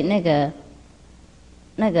反对那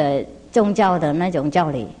个宗教的那种教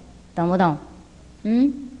理，懂不懂？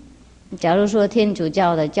假如说天主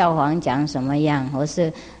教的教皇讲什么样，或是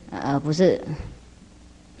不是。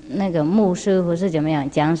那个牧师或是怎么样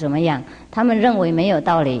讲什么样，他们认为没有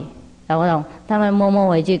道理，懂不懂？他们默默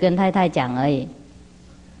回去跟太太讲而已，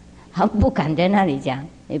他不敢在那里讲，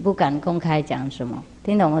也不敢公开讲什么，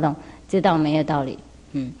听懂不懂？知道没有道理。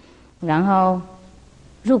然后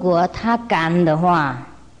如果他敢的话，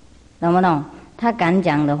懂不懂？他敢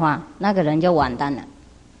讲的话，那个人就完蛋了，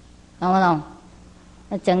懂不懂？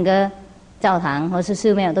那整个教堂或是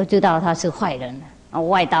寺庙都知道他是坏人了，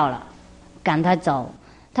外道了，赶他走。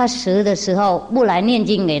他死的时候不来念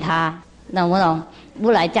经给他，懂不懂？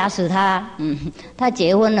不来加持他。他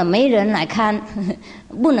结婚了没人来看，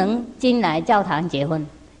不能进来教堂结婚，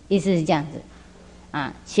意思是这样子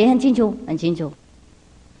写很清楚，很清楚。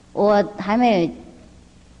我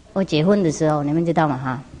结婚的时候，你们知道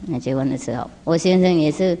吗？结婚的时候，我先生也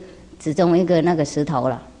是其中一个那个石头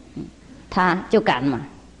了，他就敢嘛，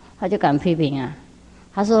他就敢批评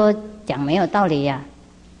他说讲没有道理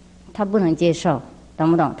他不能接受。懂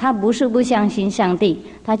不懂？他不是不相信上帝，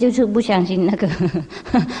他就是不相信那个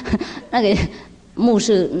牧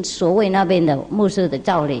师，所谓那边的牧师的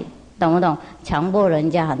道理，懂不懂？强迫人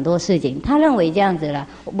家很多事情，他认为这样子了，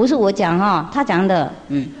不是我讲他讲的，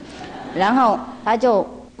然后他就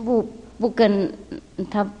不跟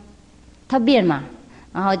他变嘛，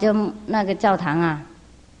然后就那个教堂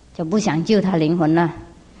就不想救他灵魂了，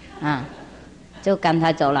就赶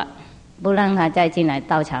他走了，不让他再进来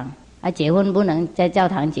道场。结婚不能在教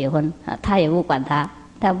堂结婚他也不管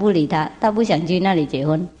他不理他不想去那里结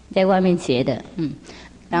婚，在外面学的。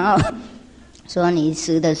然后说你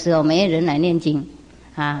死的时候没人来念经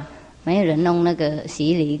没有人弄那个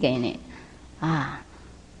洗礼给你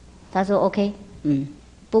他说 OK。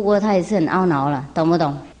不过他也是很懊恼了，懂不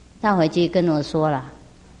懂？他回去跟我说了，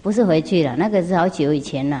不是回去了，那个是好久以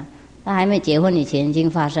前了，他还没结婚以前已经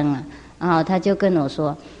发生了。然后他就跟我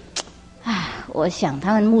说我想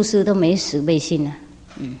他们牧师都没死背信了。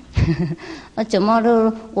怎么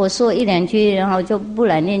都我说一两句，然后就不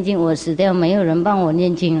来念经，我死掉没有人帮我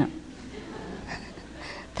念经了。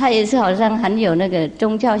他也是好像很有那个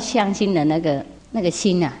宗教相信的那个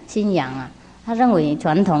心仰他认为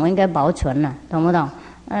传统应该保存懂不懂？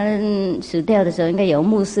死掉的时候应该有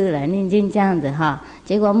牧师来念经这样子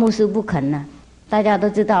结果牧师不肯大家都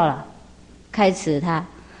知道了，开始他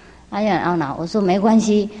也很懊恼。我说没关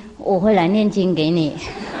系，我会来念经给你。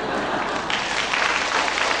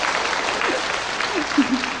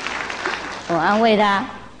我安慰他，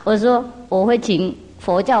我说我会请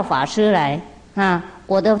佛教法师来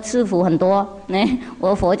我的师父很多，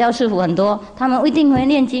我佛教师父很多，他们一定会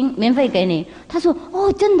念经，免费给你。他说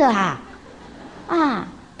真的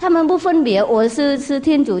他他们不分别，我是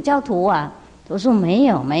天主教徒啊。我说没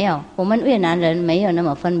有，我们越南人没有那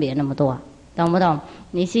么分别那么多，懂不懂？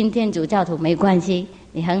你信天主教徒没关系，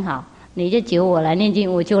你很好，你就求我来念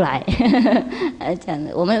经，我就来。这样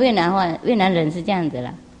子，我们越南人是这样子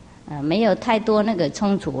了，没有太多那个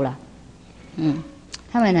冲突了。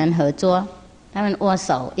他们很合作，他们握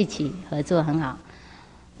手一起合作很好。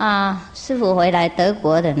师父回来德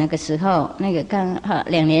国的那个时候，那个刚好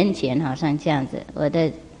2年前好像这样子，我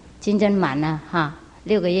的签证满了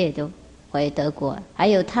6个月就回德国。还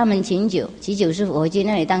有他们祈酒师父回去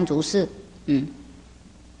那里当主事。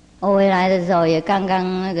我回来的时候也刚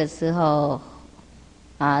刚那个时候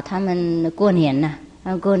他们过年了，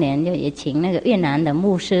他们过年就也请那个越南的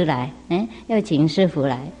牧师来，要请师父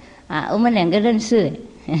来我们2个认识。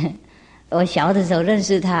我小的时候认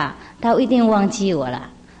识他一定忘记我了，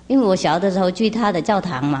因为我小的时候去他的教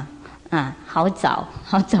堂嘛，好早，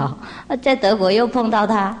在德国又碰到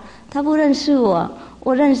他不认识我，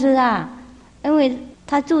我认识他，因为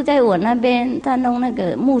他住在我那边，他弄那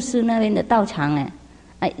个牧师那边的道场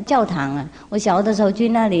教堂我小的时候去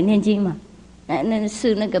那里念经嘛，那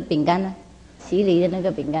是那个饼干洗礼的那个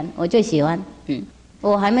饼干，我最喜欢。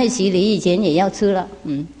我还没洗礼以前也要吃了。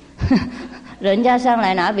人家上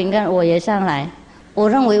来拿饼干，我也上来。我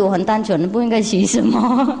认为我很单纯，不应该洗什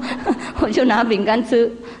么，我就拿饼干吃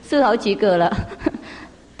好几个了。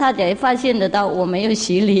他才发现得到我没有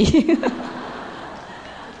洗礼。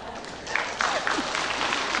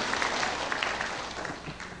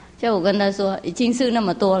就我跟他说，已经是那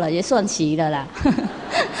么多了，也算洗了啦。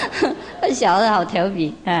小的好调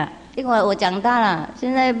皮因为我长大了，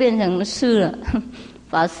现在变成师了，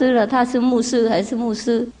法师了。他是牧师还是牧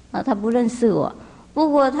师他不认识我，不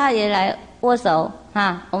过他也来握手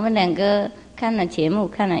我们2个看了节目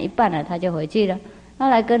看了一半了，他就回去了。他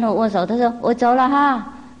来跟我握手，他说我走了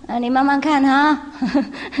你慢慢看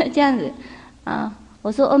这样子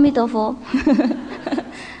我说阿弥陀佛。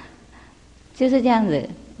就是这样子，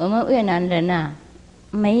我们越南人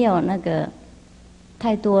没有那个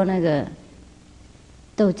太多那个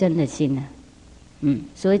斗争的心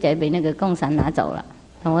所以才被那个共产拿走了，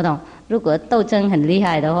懂不懂？如果斗争很厉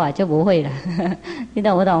害的话就不会了。你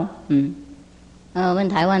懂不懂？我们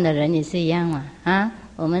台湾的人也是一样嘛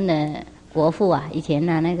我们的国父以前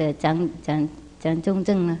那个蒋中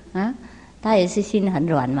正他也是心很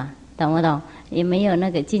软嘛，懂不懂？也没有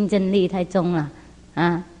那个竞争力太重了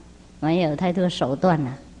没有太多手段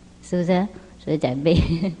了，是不是？所以才被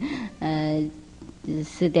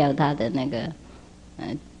失掉他的那个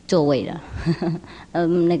座位了。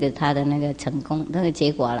那个他的那个成功那个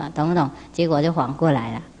结果了，懂不懂？结果就反过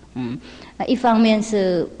来了。一方面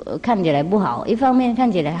是看起来不好，一方面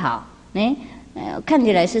看起来好。看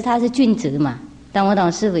起来他是君子嘛，懂不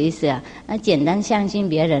懂师父意思简单相信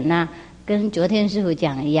别人跟昨天师父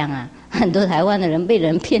讲一样很多台湾的人被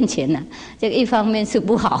人骗钱这个一方面是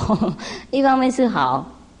不好，一方面是好。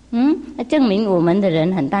证明我们的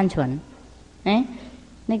人很单纯。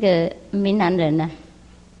那个闽南人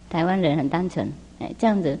台湾人很单纯。这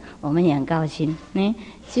样子我们也很高兴。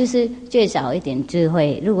就是最少一点智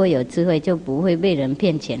慧，如果有智慧就不会被人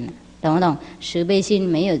骗钱了，懂不懂？慈悲心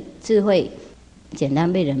没有智慧，简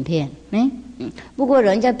单被人骗。不过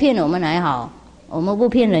人家骗我们还好，我们不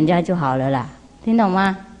骗人家就好了啦，听懂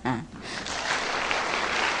吗？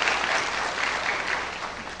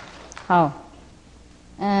好，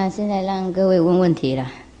现在让各位问问题了，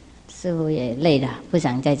师父也累了，不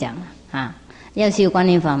想再讲了要修观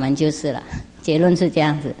念法门就是了，结论是这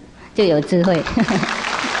样子，就有智慧。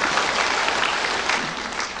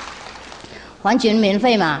完全免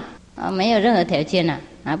费嘛，没有任何条件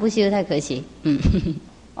不修太可惜。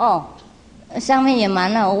上面也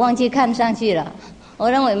满了，我忘记看上去了，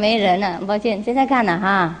我认为没人了，抱歉，现在看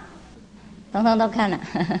了通通都看了。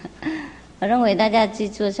我认为大家去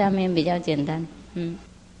做上面比较简单。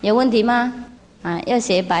有问题吗？要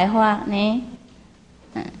写白话呢？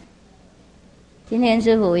今天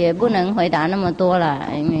师父也不能回答那么多了，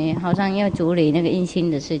因为好像要处理那个印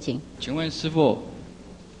心的事情。请问师父，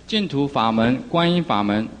净土法门、观音法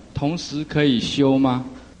门同时可以修吗？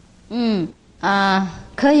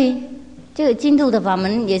可以。这个净土的法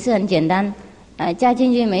门也是很简单，加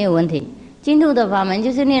进去没有问题。净土的法门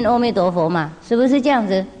就是念阿弥陀佛嘛，是不是这样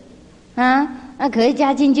子？那可以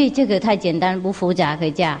加进去，这个太简单不复杂可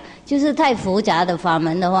以加。就是太复杂的法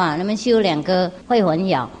门的话，你们修2个会混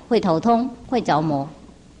淆，会头痛，会着魔，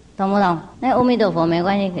懂不懂？那阿弥陀佛没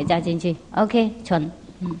关系，可以加进去。OK， 纯。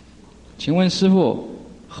请问师父，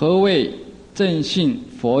何谓正信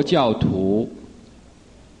佛教徒？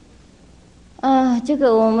这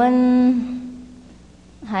个我们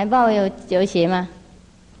海报有写吗？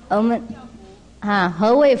我们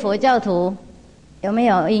何谓佛教徒？有没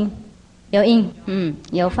有印？有印，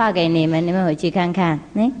有发给你们，你们回去看看。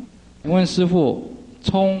问师父，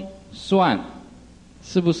葱蒜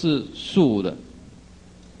是不是素的？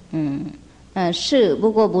是，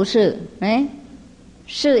不过不是，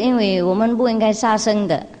是因为我们不应该杀生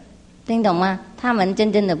的，听懂吗？他们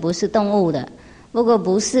真正的不是动物的，不过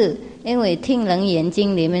不是，因为听楞严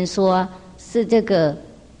经里面说是这个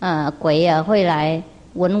鬼啊会来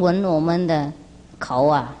闻我们的口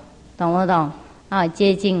啊，懂不懂？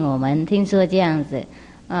接近我们，听说这样子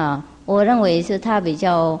我认为是他比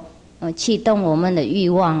较启动我们的欲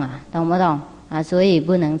望啊，懂不懂？所以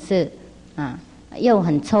不能吃又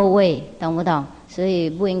很臭味，懂不懂？所以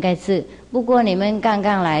不应该吃。不过你们刚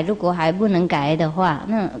刚来，如果还不能改的话，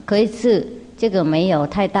那可以吃，这个没有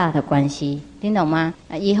太大的关系，听懂吗？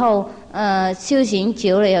以后修行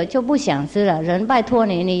久了以后就不想吃了，人拜托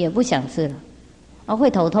你，你也不想吃了，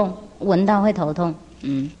会头痛，闻到会头痛。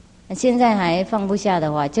现在还放不下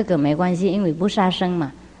的话，这个没关系，因为不杀生嘛，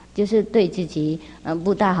就是对自己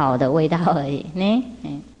不大好的味道而已。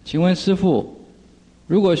请问师父，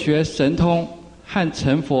如果学神通和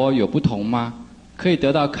成佛有不同吗？可以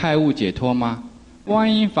得到开悟解脱吗？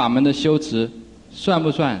观音法门的修持算不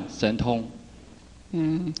算神通？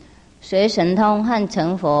学神通和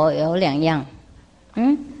成佛有两样。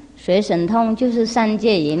学神通就是3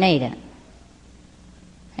界以内的，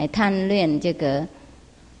还贪恋这个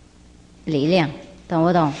力量，懂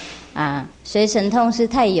不懂？学神通是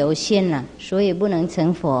太有限了，所以不能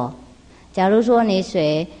成佛。假如说你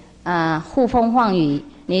学呼风唤雨，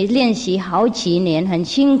你练习好几年，很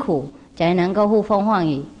辛苦才能够呼风唤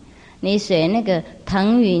雨。你学那个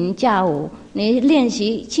腾云驾雾，你练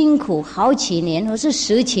习辛苦好几年或是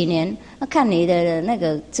10几年，看你的那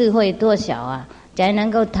个智慧多少才能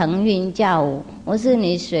够腾云驾雾。或是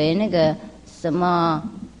你学那个什么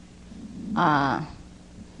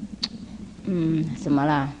什么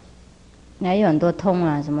啦，还有很多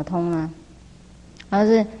通什么通或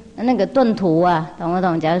是那个顿图懂不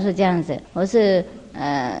懂？假如是这样子，或是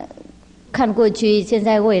看过去、现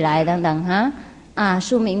在、未来等等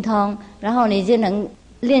宿命通，然后你就能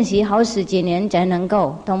练习好10几年才能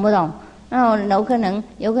够，懂不懂？然后有可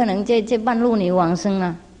能这半路你往生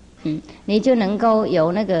了，你就能够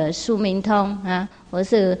有那个宿命通或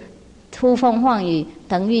是呼风唤雨、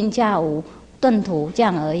腾云驾雾、顿图这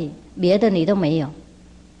样而已，别的你都没有，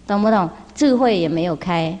懂不懂？智慧也没有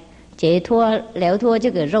开，解脱了脱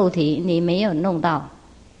这个肉体你没有弄到，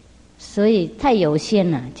所以太有限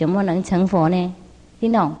了，怎么能成佛呢？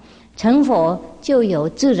听懂？成佛就有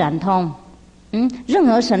自然通，任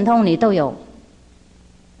何神通你都有，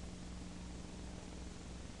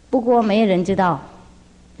不过没人知道，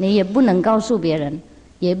你也不能告诉别人，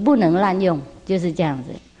也不能滥用，就是这样子。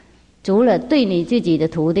除了对你自己的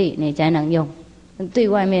徒弟你才能用，对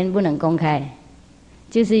外面不能公开，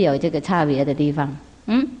就是有这个差别的地方。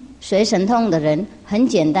学神通的人很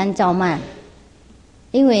简单照慢，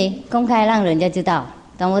因为公开让人家知道，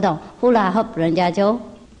懂不懂？呼啦呼人家就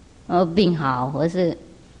病好，或是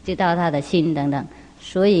知道他的心等等，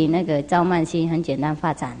所以那个照慢心很简单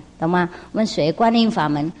发展，懂吗？我们学观音法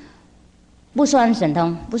门不算神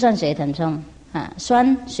通，不算学神通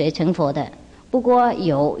算学成佛的，不过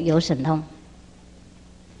有神通，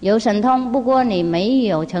有神通，不过你没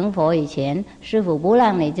有成佛以前，师父不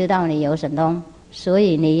让你知道你有神通，所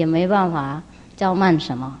以你也没办法照慢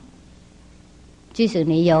什么。即使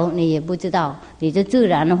你有，你也不知道，你就自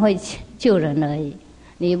然会救人而已，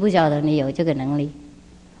你不晓得你有这个能力，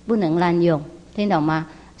不能滥用，听懂吗？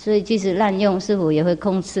所以即使滥用，师父也会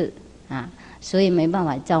控制所以没办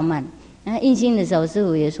法照慢。印心的时候，师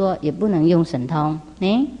父也说也不能用神通。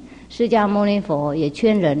释迦牟尼佛也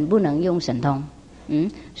劝人不能用神通。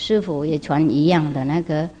师父也传一样的那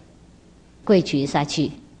个规矩下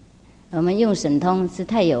去。我们用神通是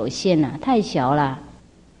太有限了，太小了。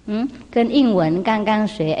跟英文刚刚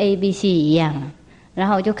学 ABC 一样，然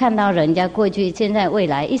后就看到人家过去、现在、未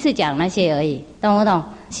来，一直讲那些而已，懂不懂？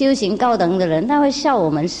修行高等的人他会笑我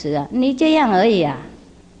们死你这样而已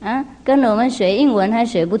跟我们学英文还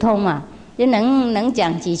学不通嘛，就能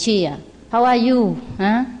讲几句How are you?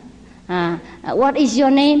 What is your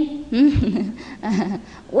name?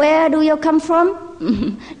 Where do you come from?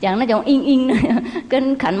 讲那种硬的，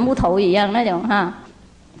跟砍木头一样那种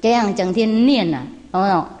这样整天念懂不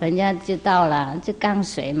懂？人家知道了，就刚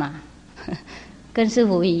学嘛，跟师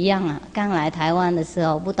父一样刚来台湾的时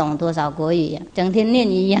候不懂多少国语整天念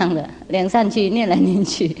一样的，2、3句念来念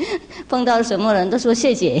去，碰到什么人都说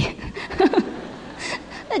谢谢。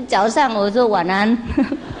早上我说晚安，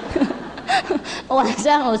晚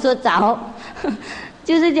上我说早，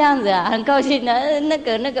就是这样子啊，很高兴的。那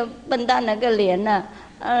个笨蛋那个脸呢、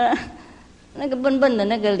那个笨笨的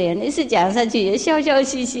那个脸，一直讲下去，也笑笑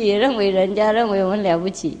嘻嘻，也认为人家认为我们了不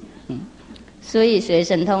起。所以学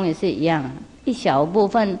神通也是一样，一小部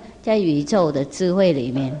分在宇宙的智慧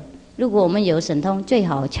里面。如果我们有神通，最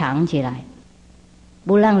好藏起来，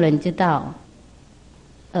不让人知道，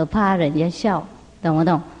怕人家笑，懂不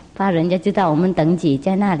懂？怕人家知道我们等级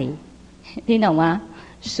在那里，听懂吗？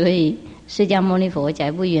所以释迦牟尼佛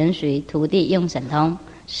才不允许徒弟用神通，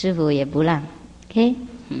师父也不让。OK，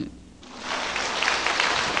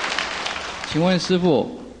 请问师父，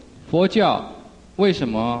佛教为什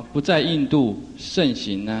么不在印度盛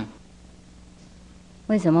行呢？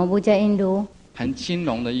为什么不在印度？很兴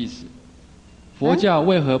隆的意思。佛教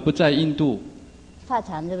为何不在印度发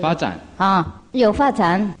展？对不对？发展啊，有发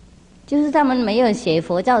展，就是他们没有写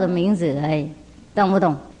佛教的名字而已，懂不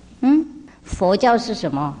懂？佛教是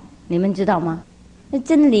什么？你们知道吗？那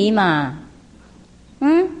真理嘛。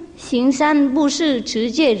行善布施持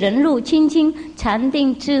戒忍辱亲亲禅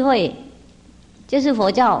定智慧，这是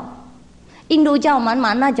佛教。印度教满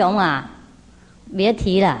满那种啊，别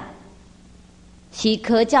提了。锡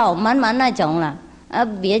克教满满那种了，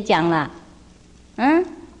别讲了。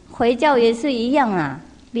回教也是一样啊，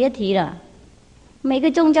别提了。每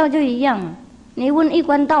个宗教就一样，你问一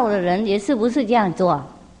贯道的人也是不是这样做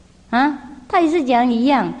啊？他也是讲一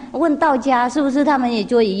样。问道家是不是他们也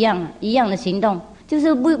做一样的行动，就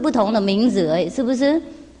是不同的名字而已，是不是？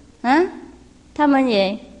他们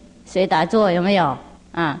也随打坐有没有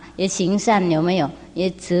啊？也行善有没有？也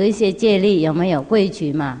持一些戒律有没有？规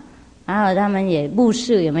矩嘛。然后他们也布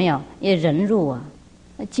施有没有？也忍辱啊，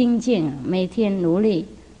精进啊，每天努力，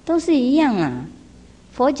都是一样啊。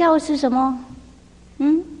佛教是什么？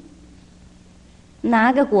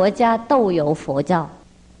哪个国家都有佛教，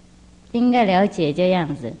应该了解这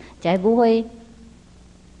样子，才不会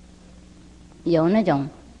有那种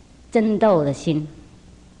争斗的心。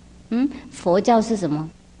佛教是什么？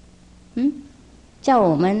叫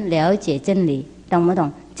我们了解真理，懂不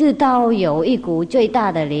懂？知道有一股最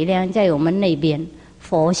大的力量在我们那边，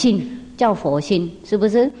佛性叫佛心，是不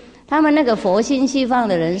是？他们那个佛心西方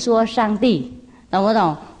的人说上帝，懂不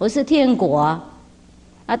懂？我是天国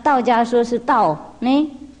啊，道家说是道，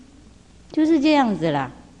就是这样子啦。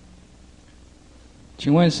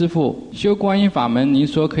请问师父，修观音法门，您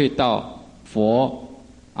说可以到佛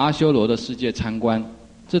阿修罗的世界参观，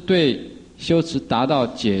这对修持达到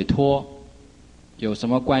解脱有什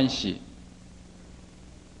么关系？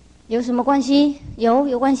有什么关系？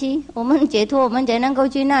有关系。我们解脱，我们才能够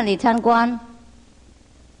去那里参观。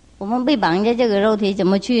我们被绑在这个肉体，怎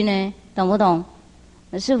么去呢？懂不懂？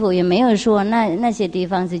师父也没有说那些地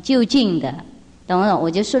方是就近的，懂不懂？我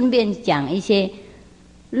就顺便讲一些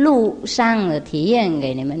路上的体验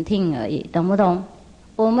给你们听而已，懂不懂？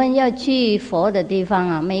我们要去佛的地方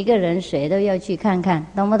啊，每个人谁都要去看看，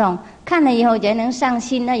懂不懂？看了以后才能上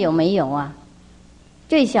心，那有没有啊？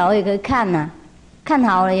最小也可以看啊，看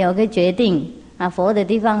好了以后可以决定啊，佛的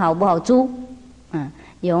地方好不好住？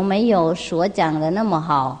有没有所讲的那么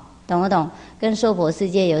好？懂不懂？跟娑婆世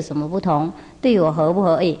界有什么不同？对我合不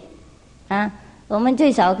合意？我们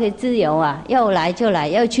最少可以自由啊，要来就来，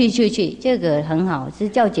要去就去，这个很好，是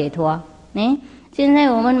叫解脱。现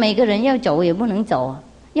在我们每个人要走也不能走，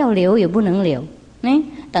要留也不能留。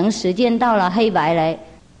等时间到了，黑白来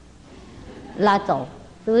拉走，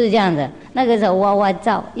是不是这样子？那个时候哇哇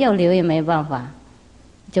叫，要留也没办法。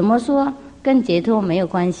怎么说？跟解脱没有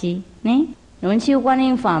关系。我们修观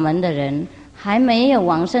音法门的人，还没有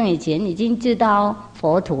往生以前，已经知道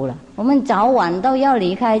佛土了。我们早晚都要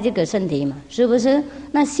离开这个身体嘛，是不是？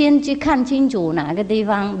那先去看清楚哪个地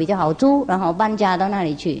方比较好住，然后搬家到那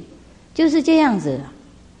里去，就是这样子。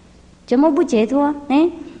怎么不解脱？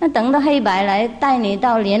那等到黑白来带你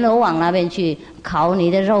到阎罗王那边去烤你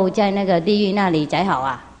的肉，在那个地狱那里才好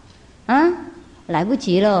啊！来不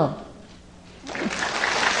及了。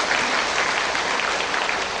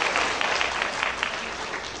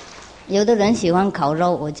有的人喜欢烤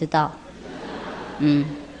肉，我知道。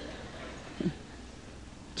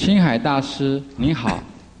青海大师您好，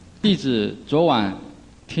弟子昨晚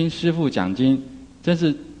听师父讲经，真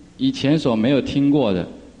是以前所没有听过的，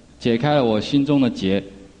解开了我心中的结。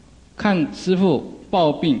看师父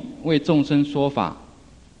抱病为众生说法，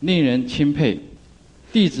令人钦佩。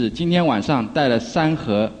弟子今天晚上带了3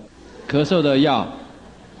盒咳嗽的药，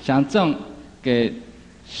想赠给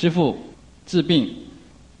师父治病。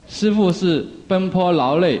师父是奔波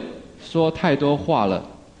劳累，说太多话了，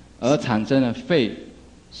而产生了肺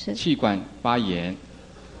气管发炎。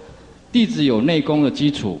弟子有内功的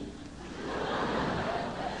基础，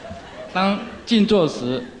当静坐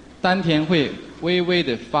时丹田会微微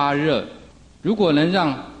的发热。如果能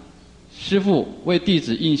让师父为弟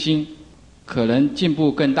子印心，可能进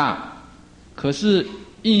步更大。可是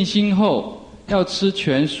印心后要吃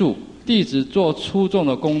全素，弟子做粗重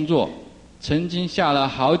的工作，曾经下了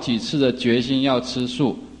好几次的决心要吃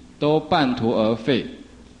素，都半途而废。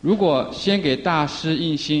如果先给大师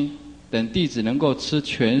印心，等弟子能够吃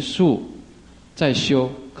全素再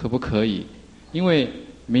修，可不可以？因为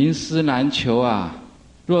名师难求啊，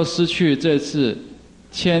若失去这次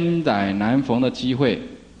千载难逢的机会，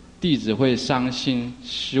弟子会伤心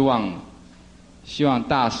失望。希望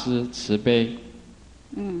大师慈悲，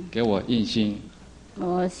给我印心。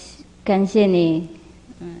我感谢你，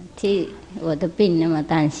替我的病那么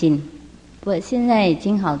担心。我现在已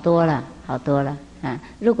经好多了，好多了啊！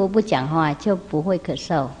如果不讲话就不会咳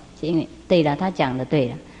嗽，因为对了，他讲的对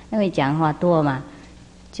了，因为讲话多嘛，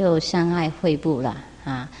就伤害肺部了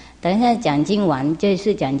啊。等一下讲经完，这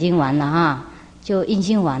次讲经完了哈，就印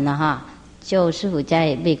心完了哈，就师父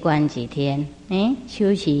再被关几天，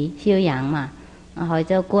休息休养嘛。然后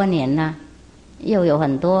就过年了，又有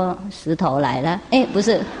很多石头来了，不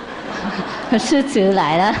是，狮子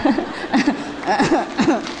来了，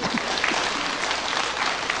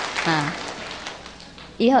啊，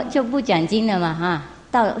以后就不讲经了嘛哈，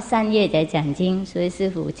到3月才讲经，所以师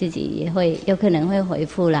父自己也会有可能会回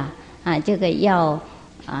复啦，啊，这个药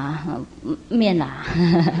啊面啦，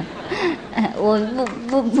我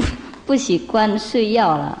不习惯吃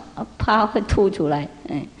药了，怕会吐出来，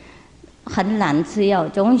很懒吃药，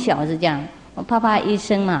从小是这样。我怕医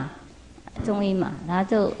生嘛，中医嘛，他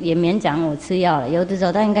就也勉强我吃药了。有的时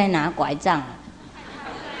候他应该拿拐杖，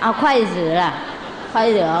快死了，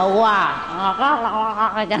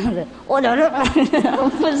哇，这样子，我就是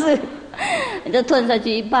不是，就吞下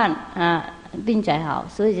去一半啊，病才好，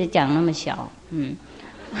所以就讲那么小，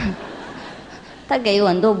他给我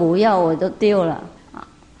很多补药，我都丢了啊，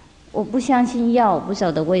我不相信药，不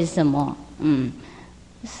晓得为什么，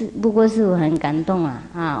不过师父很感动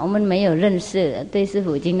啊！我们没有认识，对师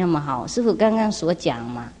父已经那么好。师父刚刚所讲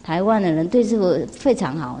嘛，台湾的人对师父非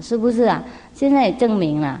常好，是不是啊？现在也证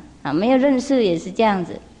明了啊，没有认识也是这样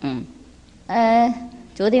子。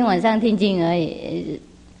昨天晚上听经而已，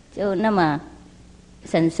就那么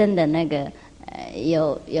深深的那个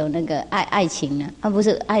有那个爱情了不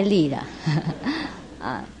是爱力了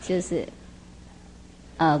就是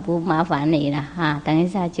不麻烦你了等一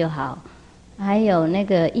下就好。还有那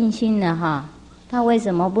个印心的他为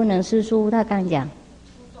什么不能吃素？他刚讲，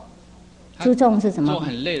出众是什么？做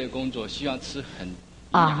很累的工作，希望吃很营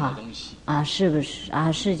养的东西是不是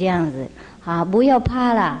是这样子不要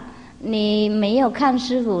怕啦。你没有看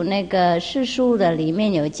师父那个世书的里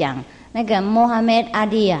面有讲那个穆罕默德阿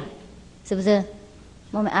里是不是？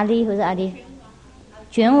穆罕默德阿里不是阿里？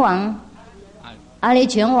拳王，阿里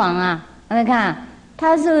拳王你看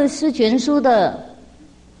他是吃全素的。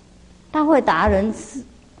他会打人吃，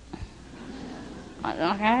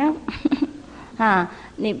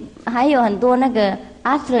你还有很多那个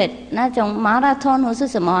athlete 那种马拉松或是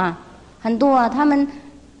什么很多他们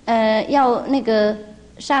要那个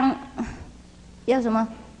要什么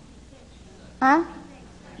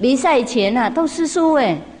比赛前都吃素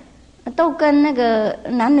都跟那个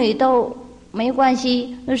男女都没关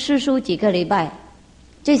系，吃素几个礼拜，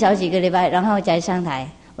最少几个礼拜，然后再上台。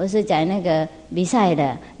我是讲那个比赛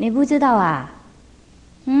的，你不知道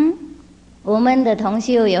我们的同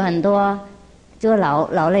修有很多做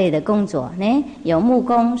劳累的工作呢，有木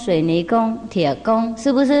工、水泥工、铁工，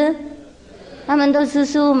是不是？他们都吃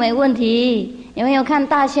素没问题。有没有看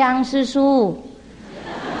大象吃素？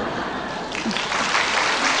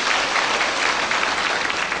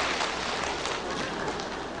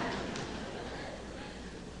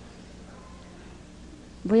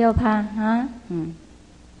不要怕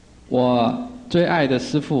我最爱的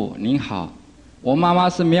师父您好，我妈妈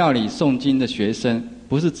是庙里诵经的学生，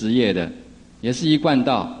不是职业的，也是一贯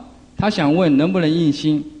道。她想问能不能印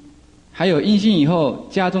心，还有印心以后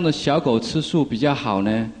家中的小狗吃素比较好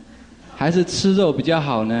呢，还是吃肉比较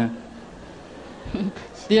好呢？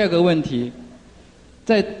第二个问题，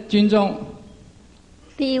在军中，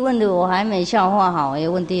第一问的我还没消化好，要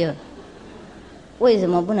问第二，为什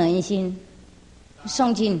么不能印心？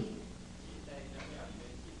诵经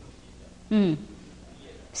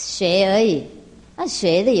学而已，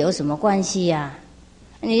学的有什么关系呀？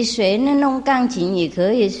你学那弄钢琴也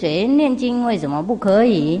可以，学念经为什么不可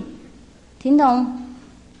以？听懂？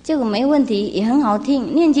这个没问题，也很好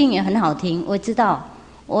听，念经也很好听。我知道，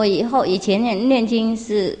我以前念经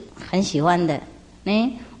是很喜欢的，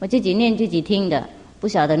我自己念自己听的，不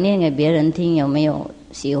晓得念给别人听有没有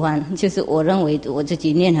喜欢。就是我认为我自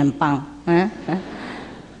己念很棒，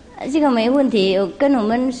这个没问题，跟我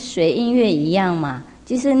们学音乐一样嘛，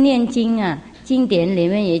就是念经啊，经典里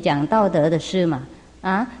面也讲道德的事嘛，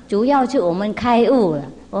主要是我们开悟了，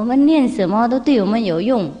我们念什么都对我们有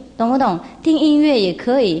用，懂不懂？听音乐也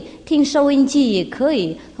可以，听收音机也可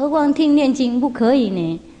以，何况听念经不可以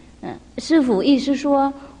呢？师父意思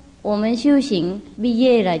说，我们修行毕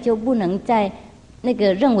业了就不能再那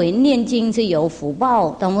个认为念经是有福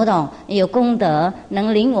报，懂不懂？有功德，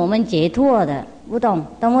能令我们解脱的，不懂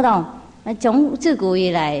不懂？从自古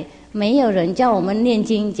以来，没有人叫我们念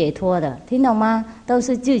经解脱的，听懂吗？都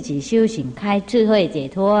是自己修行开智慧解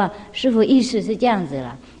脱。师父意思是这样子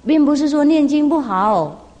了，并不是说念经不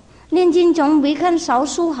好，念经总比看少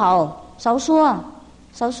数好，少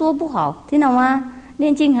说不好，听懂吗？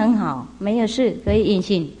念经很好，没有事可以印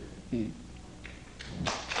信。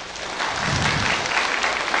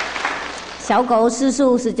小狗吃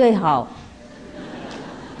素是最好，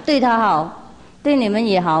对它好，对你们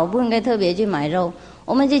也好，不应该特别去买肉。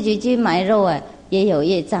我们自己去买肉也有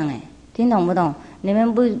业障听懂不懂？你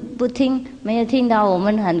们不听，没有听到我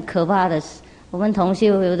们很可怕的，我们同修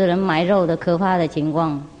有的人买肉的可怕的情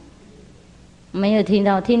况，没有听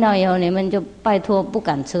到，听到以后你们就拜托不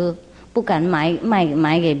敢吃，不敢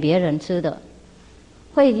买给别人吃的，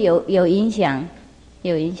会有影响，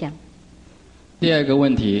有影响。第二个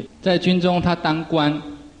问题，在军中他当官，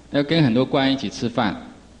要跟很多官一起吃饭，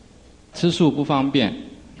吃素不方便，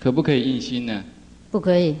可不可以印心呢？不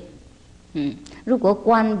可以。如果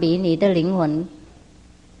官比你的灵魂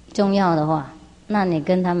重要的话，那你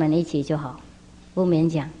跟他们一起就好，不勉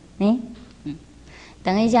强。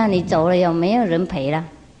等一下你走了有没有人陪了？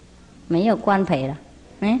没有官陪了。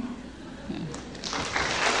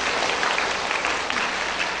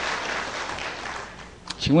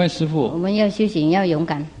请问师父，我们要修行要勇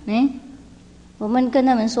敢。我们跟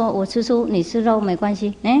他们说，我吃素，你吃肉没关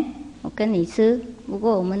系。我跟你吃，不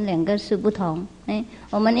过我们两个是不同。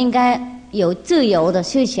我们应该有自由的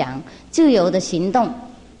思想，自由的行动。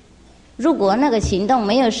如果那个行动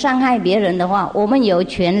没有伤害别人的话，我们有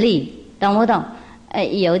权利，懂不懂？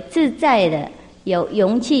有自在的，有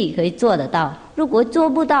勇气可以做得到。如果做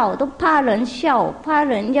不到，都怕人笑，怕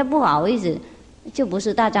人家不好意思，就不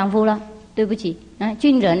是大丈夫了。对不起，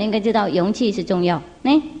军人应该知道勇气是重要。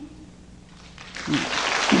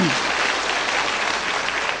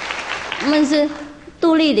我们是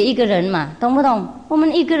独立的一个人嘛，懂不懂？我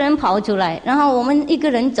们一个人跑出来，然后我们一个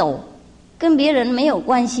人走，跟别人没有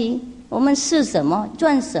关系。我们是什么，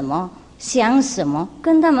赚什么，想什么，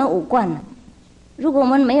跟他们无关。如果我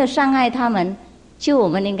们没有伤害他们，就我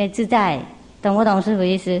们应该自在，懂不懂师父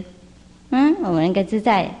意思？我们应该自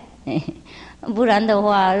在。不然的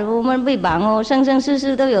话，我们被绑生生世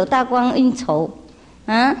世都有大光阴仇。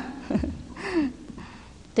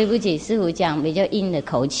对不起，师父讲比较硬的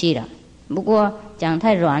口气了，不过讲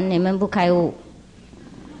太软，你们不开悟。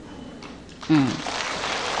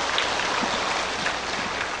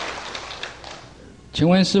请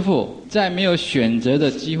问师父，在没有选择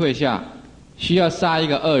的机会下，需要杀一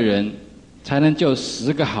个恶人，才能救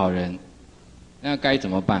10个好人，那该怎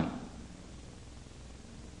么办？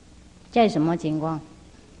在什么情况？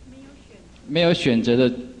没有选择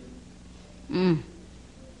的。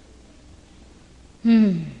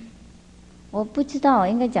我不知道，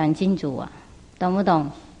应该讲清楚啊，懂不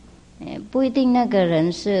懂？不一定那个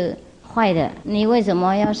人是坏的，你为什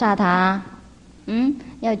么要杀他？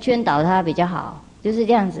要劝导他比较好，就是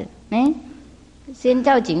这样子。先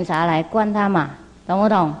叫警察来关他嘛，懂不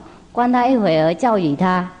懂？关他一会儿，教育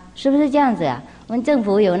他，是不是这样子啊？我们政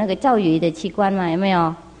府有那个教育的机关嘛，有没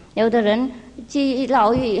有？有的人去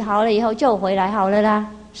牢狱好了以后就回来好了啦，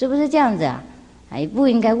是不是这样子啊？不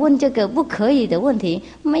应该问这个不可以的问题，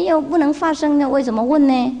没有不能发生的，为什么问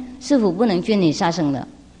呢？师父不能劝你杀生的。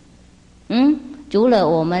除了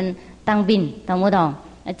我们当兵，懂不懂？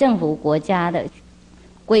政府国家的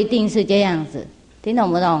规定是这样子，听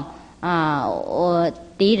懂不懂？我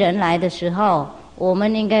敌人来的时候，我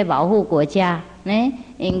们应该保护国家，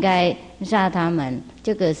应该杀他们，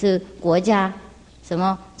这个是国家什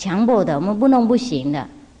么强迫的，我们不弄不行的，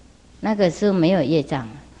那个是没有业障，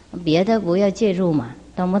别的不要介入嘛，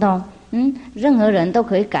懂不懂？任何人都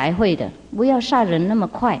可以改会的，不要杀人那么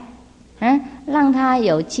快，让他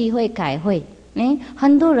有机会改会。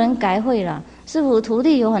很多人改会了，师父徒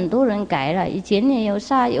弟有很多人改了，以前也有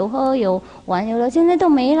杀有喝有玩有了，现在都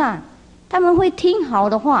没了。他们会听好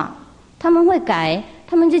的话，他们会改，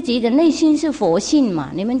他们自己的内心是佛性嘛，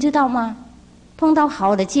你们知道吗？碰到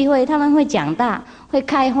好的机会，他们会长大，会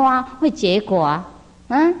开花，会结果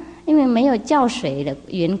因为没有教水的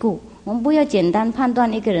缘故，我们不要简单判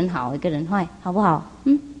断一个人好一个人坏，好不好？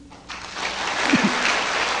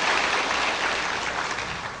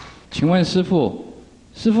请问师父，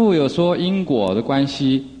师父有说因果的关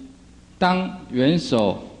系，当元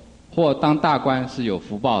首或当大官是有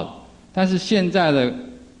福报的，但是现在的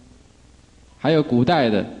还有古代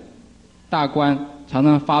的大官常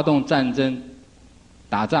常发动战争、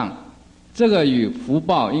打仗，这个与福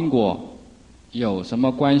报因果有什么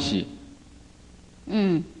关系？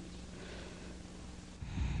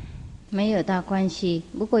没有大关系，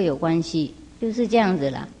不过有关系，就是这样子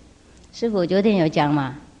了。师父昨天有讲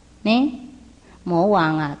嘛，魔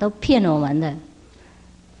王啊都骗我们的，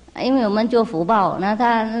因为我们做福报，那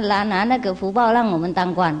他拿那个福报让我们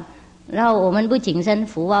当官，然后我们不谨慎，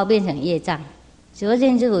福报变成业障。昨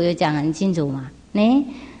天师父有讲很清楚嘛，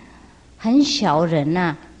很小人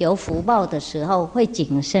啊，有福报的时候会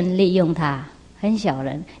谨慎利用它。很小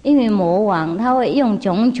人，因为魔王他会用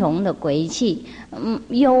种种的诡计，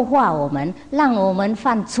优化我们，让我们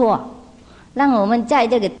犯错，让我们在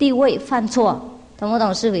这个地位犯错，懂不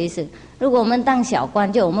懂师父意思？如果我们当小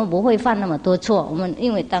官，就我们不会犯那么多错。我们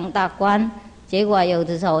因为当大官，结果有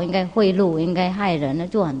的时候应该贿赂，应该害人，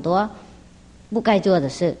做很多不该做的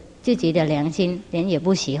事，自己的良心人也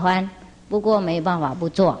不喜欢，不过没办法不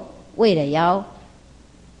做，为了要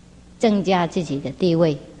增加自己的地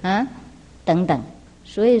位啊。等等，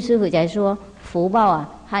所以师父才说福报啊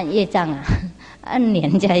和业障啊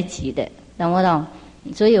连在一起的，懂不懂？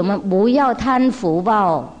所以我们不要贪福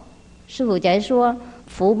报。师父才说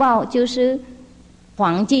福报就是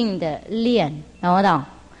黄金的链，懂不懂？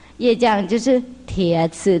业障就是铁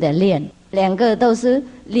刺的链，两个都是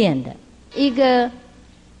链的。一个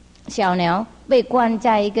小鸟被关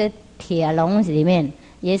在一个铁笼子里面，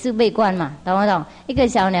也是被关嘛，懂不懂？一个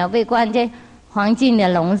小鸟被关在黄金的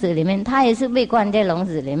笼子里面，它也是被关在笼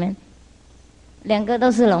子里面，两个都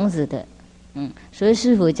是笼子的。所以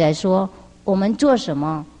师父在说我们做什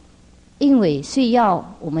么，因为需要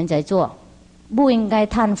我们在做，不应该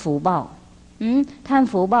贪福报。贪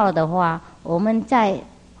福报的话，我们再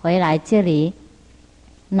回来这里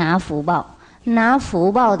拿福报，拿福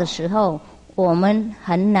报的时候，我们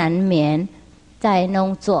很难免在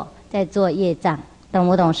做业障。懂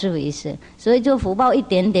不懂师父意思？所以做福报一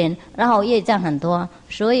点点，然后业障很多，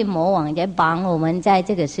所以魔王在帮我们在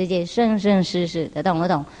这个世界生生世世的，懂不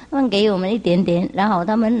懂？他们给我们一点点，然后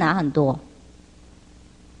他们拿很多，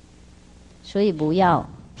所以不要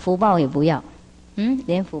福报也不要，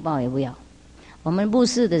连福报也不要。我们布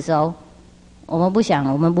施的时候，我们不想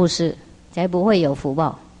我们布施，才不会有福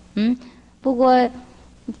报。不过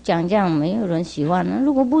讲这样没有人喜欢呢。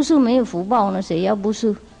如果布施没有福报呢，谁要布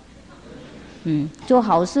施？做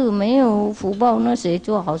好事没有福报，那谁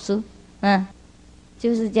做好事？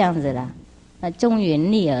就是这样子啦。中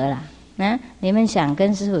原逆儿啦。你们想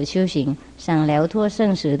跟师父修行，想了脱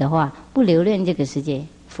生死的话，不留恋这个世界，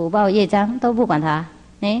福报业障都不管它。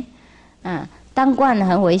当官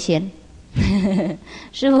很危险。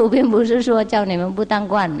师父并不是说叫你们不当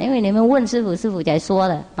官，因为你们问师父，师父才说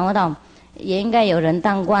的，懂不懂？也应该有人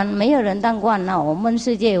当官，没有人当官，那我们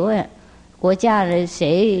世界国家的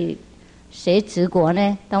谁治国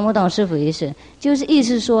呢？懂不懂师父意思？就是意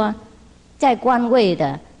思说，在官位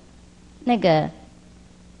的那个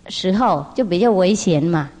时候就比较危险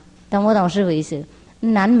嘛，懂不懂师父意思？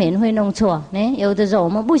难免会弄错，有的时候我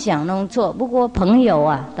们不想弄错，不过朋友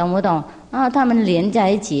啊，懂不懂？他们连在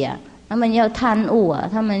一起啊，他们要贪污啊，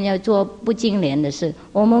他们要做不经廉的事，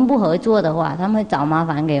我们不合作的话，他们会找麻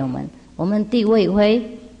烦给我们，我们地位会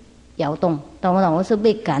摇动，懂不懂？我是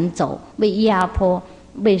被赶走，被压迫，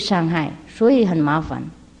被伤害，所以很麻烦。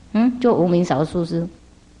做无名少数是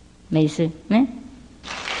没事。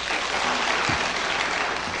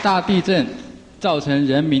大地震造成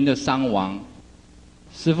人民的伤亡，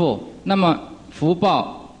师父，那么福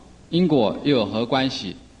报因果又有何关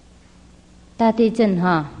系？大地震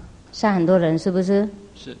杀很多人，是不是？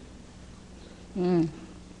是。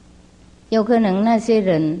有可能那些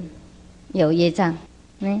人有业障，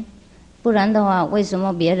不然的话，为什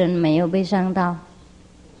么别人没有被伤到？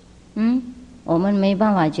我们没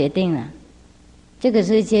办法决定了。这个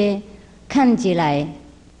世界看起来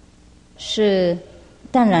是，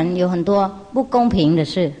当然有很多不公平的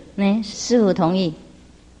事，师父同意。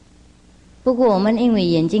不过我们因为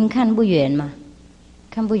眼睛看不远嘛，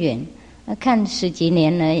看不远，看10几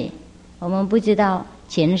年而已，我们不知道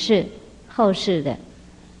前世后世的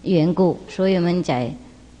缘故，所以我们才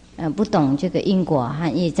不懂这个因果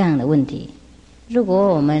和业障的问题。如果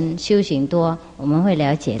我们修行多，我们会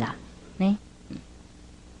了解啦。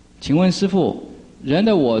请问师父，人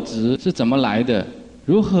的我执是怎么来的？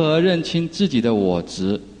如何认清自己的我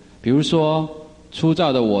执？比如说粗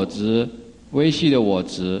糙的我执、微细的我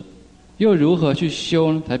执，又如何去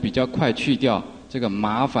修才比较快去掉这个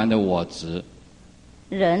麻烦的我执？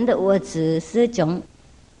人的我执是从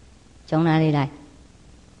哪里来？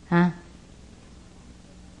啊？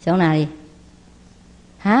从哪里？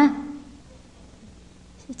啊？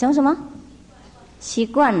从什么？习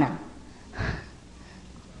惯了。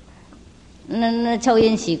那抽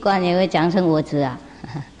烟习惯也会讲成我执啊？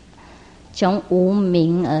从无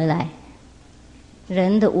明而来。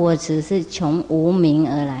人的我执是从无明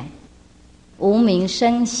而来，无明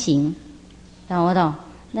生行，懂不懂？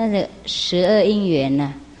那是12因缘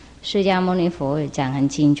呢、释迦牟尼佛也讲很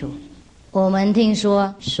清楚。我们听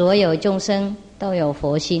说所有众生都有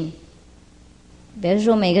佛性，比如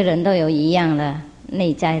说每个人都有一样的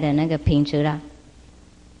内在的那个品质啦。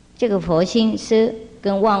这个佛性是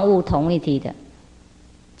跟万物同一体的，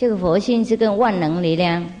这个佛性是跟万能力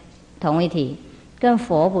量同一体，跟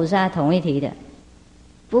佛菩萨同一体的。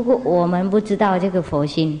不过我们不知道这个佛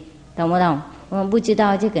性，懂不懂？我们不知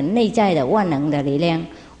道这个内在的万能的力量。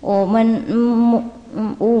我们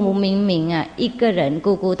无明明啊，一个人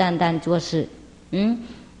孤孤单单做事，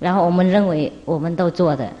然后我们认为我们都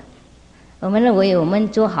做的，我们认为我们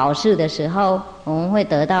做好事的时候，我们会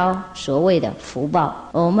得到所谓的福报；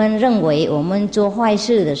我们认为我们做坏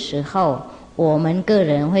事的时候，我们个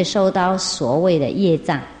人会受到所谓的业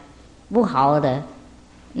障，不好的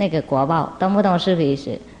那个果报，懂不懂是不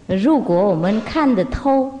是？如果我们看得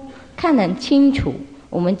透，看得很清楚，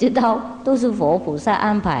我们知道都是佛菩萨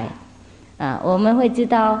安排啊，我们会知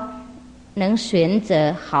道能选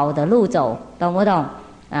择好的路走，懂不懂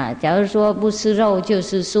啊？假如说不吃肉就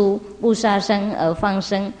是素，不杀生而放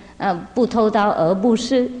生，不偷盗而不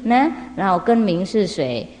是呢，然后根名是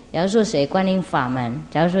水，假如说水观音法门，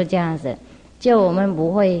假如说这样子，就我们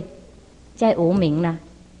不会再无明了。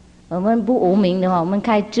我们不无明的话，我们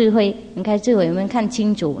开智慧，我们看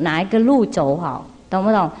清楚哪一个路走好，懂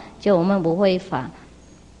不懂？就我们不会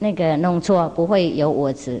那个弄错，不会有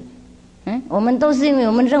我执。我们都是因为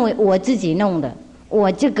我们认为我自己弄的，我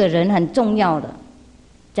这个人很重要的，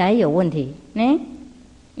才有问题。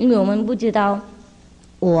因为我们不知道，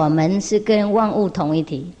我们是跟万物同一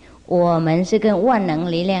体，我们是跟万能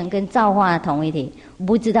力量、跟造化同一体。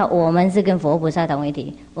不知道我们是跟佛菩萨同一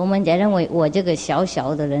体，我们才认为我这个小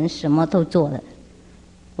小的人什么都做了，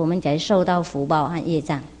我们才受到福报和业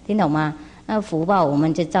障，听懂吗？那福报我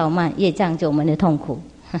们就造慢，业障就我们的痛苦，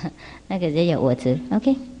那个也有我执。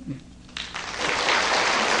OK。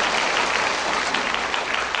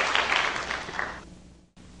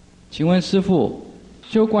请问师父，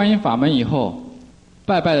修观音法门以后，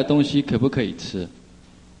拜拜的东西可不可以吃？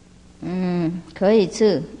可以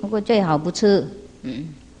吃，不过最好不吃。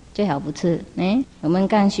最好不吃。我们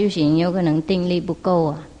刚修行有可能定力不够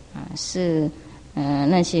啊，是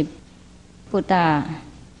那些不大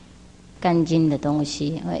干净的东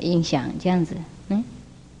西会影响这样子。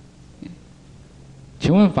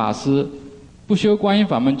请问法师，不修观音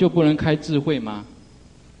法门就不能开智慧吗？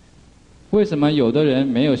为什么有的人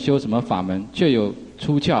没有修什么法门，却有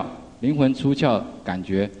出窍、灵魂出窍感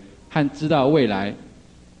觉和知道未来？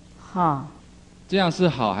好，这样是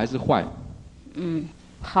好还是坏？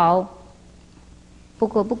好，不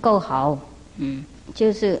过不够好。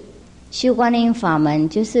就是修观音法门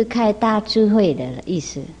就是开大智慧的意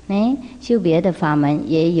思。修别的法门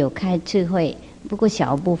也有开智慧，不过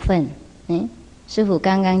小部分。师父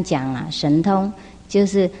刚刚讲了，神通就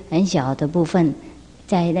是很小的部分，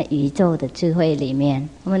在那宇宙的智慧里面，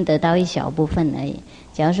我们得到一小部分而已。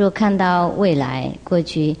假如说看到未来、过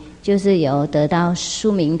去，就是有得到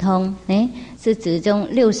宿命通，是指中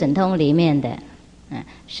6神通里面的。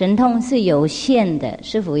神通是有限的，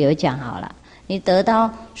师父有讲好了，你得到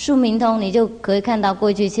宿命通，你就可以看到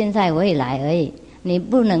过去、现在、未来而已，你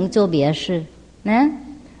不能做别事，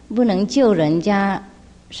不能救人家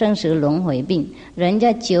生死轮回病，人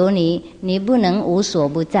家救你，你不能无所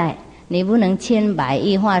不在，你不能千百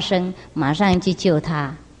亿化身马上去救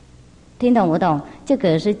他，听懂不懂？这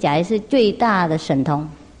个是才是最大的神通。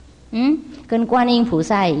跟观音菩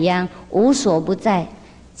萨一样，无所不在，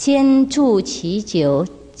千处祈求，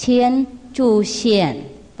千处现，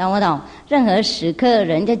懂不懂？任何时刻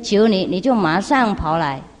人家求你，你就马上跑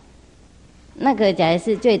来，那个才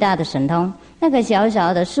是最大的神通。那个小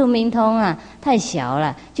小的宿命通啊，太小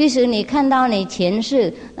了。即使你看到你前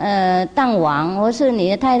世当王，或是你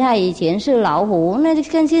的太太以前是老虎，那就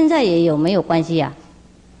跟现在也有没有关系啊？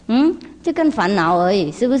就跟烦恼而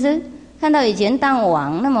已，是不是？看到以前当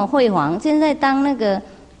王那么辉煌，现在当那个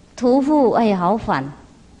屠夫，哎呀好烦，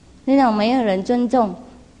那种没有人尊重，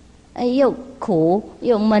又苦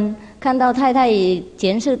又闷。看到太太以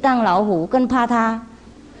前是当老虎，更怕他。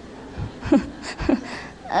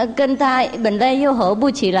跟他本来又合不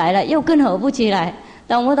起来了，又更合不起来，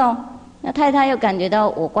懂不懂？那太太又感觉到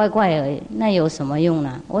我怪怪而已，那有什么用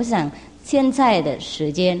呢？我想现在的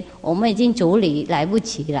时间我们已经处理来不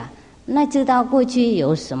及了，那知道过去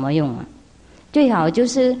有什么用啊？最好就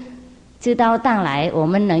是知道当来我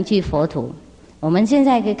们能去佛土，我们现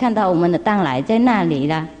在可以看到我们的当来在那里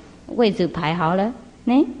了，位置排好了，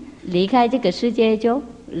离开这个世界就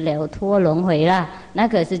了脱轮回了，那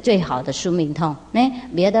可是最好的宿命通，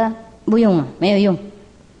别的不用了，没有用，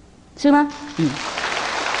是吗？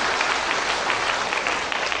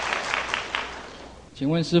请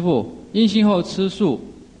问师父，阴性后吃素，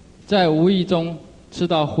在无意中吃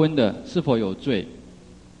到荤的，是否有罪？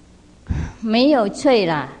没有罪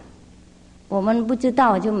啦，我们不知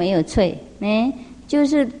道就没有罪，就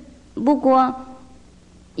是不过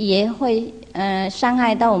也会伤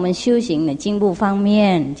害到我们修行的进步方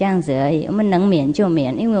面，这样子而已。我们能免就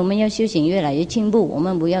免，因为我们要修行越来越进步，我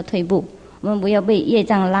们不要退步，我们不要被业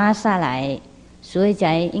障拉下来，所以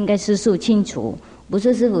才应该吃素清楚。不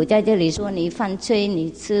是师父在这里说你犯罪，你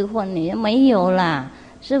吃荤，你没有啦。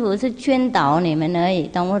师父是劝导你们而已，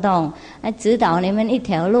懂不懂？指导你们一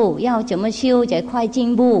条路，要怎么修才快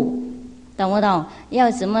进步，懂不懂？要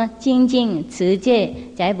什么精进持戒，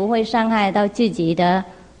才不会伤害到自己的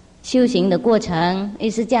修行的过程，意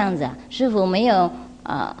思这样子啊。师父没有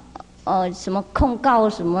什么控告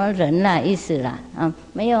什么人啦，意思啦，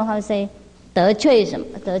没有好say得罪什么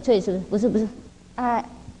得罪是不是不是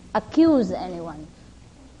accuse anyone，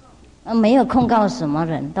没有控告什么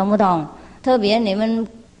人，懂不懂？特别你们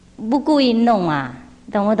不故意弄啊，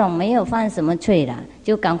懂不懂？没有犯什么罪啦，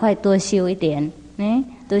就赶快多修一点，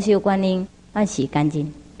多修观音，要洗干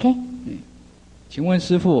净 ，OK？ 请问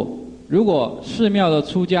师父，如果寺庙的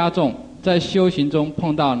出家众在修行中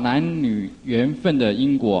碰到男女缘分的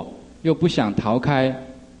因果，又不想逃开，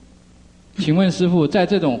请问师父，在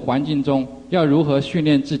这种环境中要如何训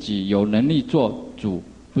练自己有能力做主，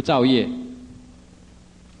不造业？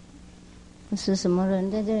是什么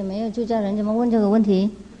人在这里？没有出家人怎么问这个问题？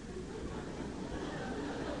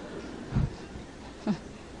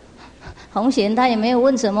洪贤他也没有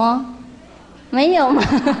问什么，没有嘛？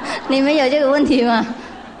你们有这个问题吗？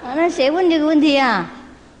那谁问这个问题啊？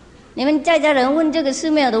你们在家人问这个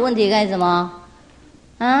寺庙的问题干什么？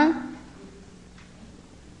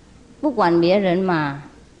不管别人嘛，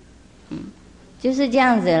就是这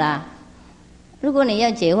样子啦。如果你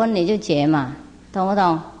要结婚，你就结嘛，懂不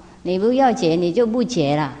懂？你不要结，你就不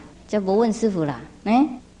结了，就不问师父了。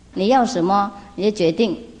你要什么，你就决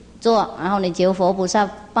定做，然后你求佛菩萨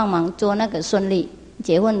帮忙做那个顺利。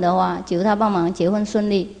结婚的话，求他帮忙结婚顺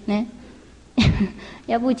利。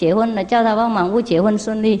要不结婚了，叫他帮忙不结婚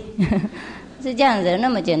顺利，是这样子，那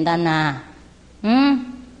么简单呐？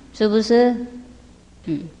是不是？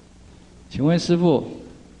请问师父，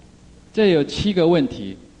这有7个问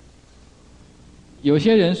题。有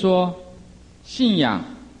些人说，信仰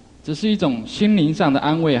只是一种心灵上的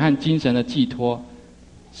安慰和精神的寄托。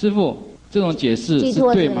师父，这种解释是对吗？寄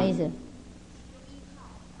托是什么意思？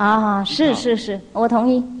是，我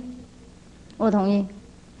同意。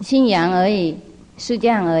信仰而已，是这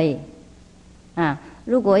样而已。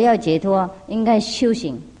如果要解脱，应该修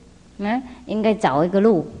行，应该找一个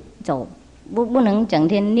路走，不能整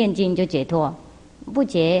天念经就解脱，不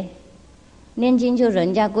解，念经就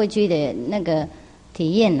人家过去的那个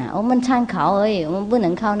体验我们参考而已，我们不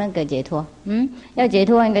能靠那个解脱。要解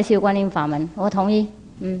脱应该修观音法门，我同意。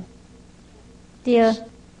第二，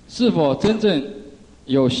是否真正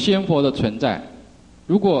有仙佛的存在？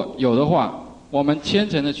如果有的话，我们虔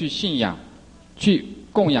诚的去信仰，去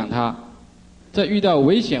供养他，在遇到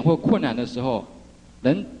危险或困难的时候，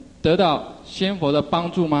能得到仙佛的帮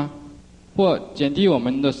助吗？或减低我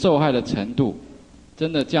们的受害的程度？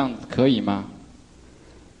真的这样可以吗？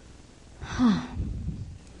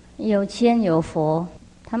有仙有佛，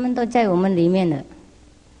他们都在我们里面的。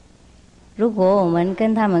如果我们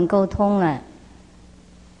跟他们沟通了，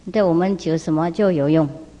对我们求什么就有用。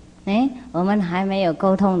我们还没有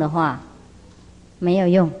沟通的话，没有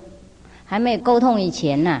用。还没有沟通以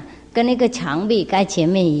前跟那个墙壁在前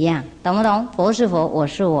面一样，懂不懂？佛是佛，我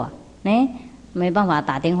是我，没办法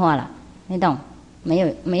打电话了，你懂？没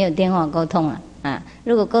有电话沟通了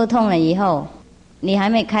如果沟通了以后，你还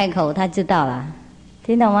没开口，他知道了，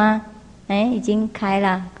听懂吗？已经开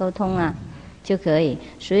了，沟通了就可以。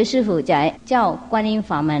所以师父在教观音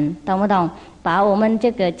法门，懂不懂？把我们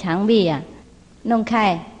这个墙壁弄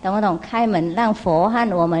开，懂不懂？开门让佛和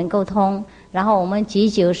我们沟通，然后我们祈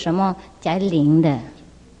求什么才灵的。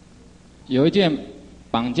有一件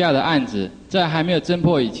绑架的案子，在还没有侦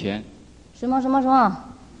破以前。什么？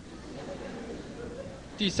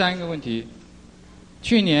第3个问题，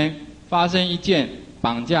去年发生一件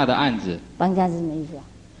绑架的案子。绑架是什么意思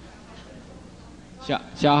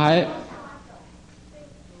小孩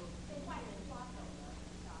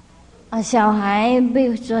啊，小孩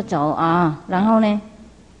被抓走啊，然后呢？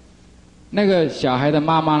那个小孩的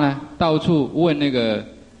妈妈呢，到处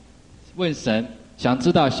问神，想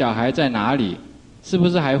知道小孩在哪里，是不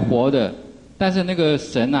是还活的？但是那个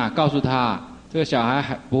神啊，告诉他，这个小孩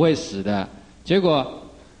还不会死的。结果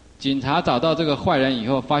警察找到这个坏人以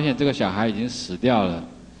后，发现这个小孩已经死掉了。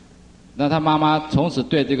那他妈妈从此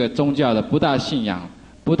对这个宗教的不大信仰，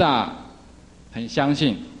不大很相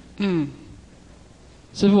信。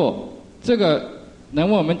师父，这个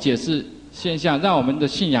能为我们解释现象，让我们的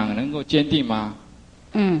信仰能够坚定吗？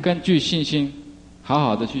根据信心，好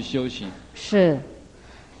好的去修行。是，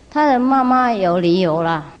他的妈妈有理由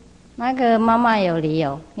啦，那个妈妈有理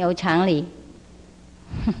由，有常理。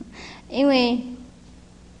因为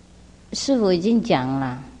师父已经讲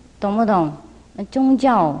了，懂不懂？宗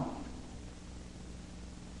教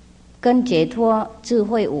跟解脱智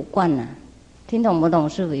慧无关啊，听懂不懂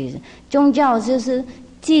师父意思？宗教就是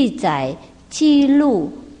记载记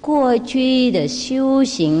录过去的修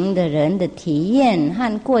行的人的体验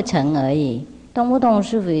和过程而已，懂不懂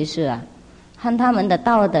师父意思啊？和他们的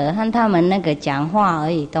道德和他们那个讲话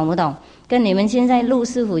而已，懂不懂？跟你们现在录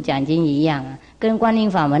师父讲经一样啊，跟观音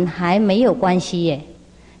法门还没有关系耶，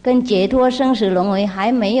跟解脱生死轮回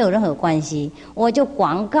还没有任何关系。我就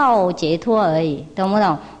广告解脱而已，懂不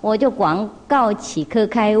懂？我就广告几颗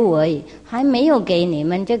开悟而已，还没有给你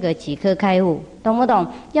们这个几颗开悟，懂不懂？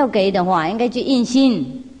要给的话，应该去印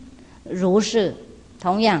信。如是，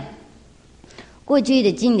同样，过去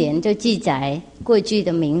的经典就记载过去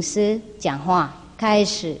的名师讲话开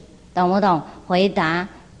始，懂不懂？回答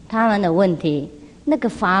他们的问题，那个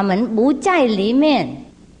法门不在里面，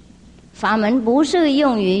法门不是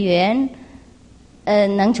用语言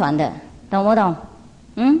能传的，懂不懂？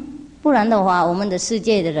不然的话，我们的世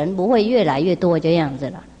界的人不会越来越多这样子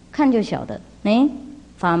了，看就晓得。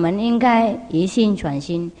法门应该一心传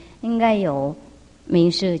心，应该有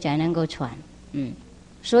名师才能够传。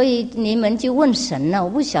所以你们就问神了，我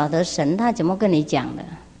不晓得神他怎么跟你讲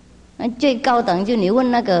的。最高等就你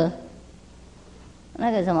问那个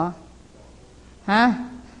什么啊，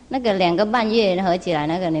那个2个半月合起来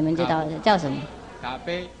那个，你们知道叫什么？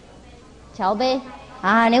桥杯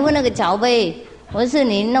啊，你问那个桥杯，不是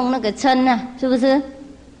你弄那个称啊，是不是？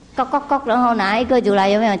ก๊อกก๊อกก๊อก，然后拿一个出来，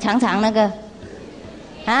有没有长长那个？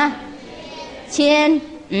啊，签，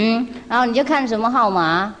然后你就看什么号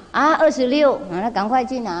码啊，26，那赶快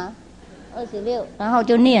去拿26，然后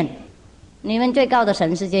就念。你们最高的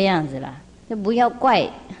神是这样子啦，就不要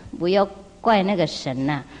怪那个神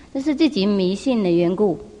呐，这是自己迷信的缘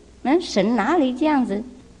故。神哪里这样子？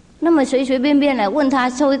那么随随便便的问他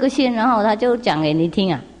抽一个签，然后他就讲给你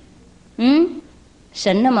听啊？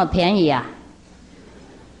神那么便宜啊？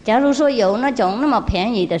假如说有那种那么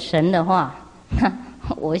便宜的神的话，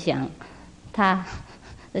我想他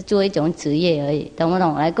做一种职业而已，懂不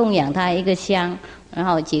懂？来供养他一个香，然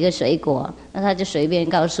后几个水果，那他就随便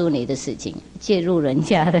告诉你的事情，介入人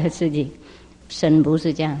家的事情。神不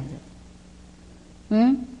是这样子。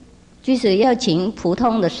即使要请普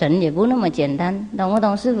通的神也不那么简单，懂不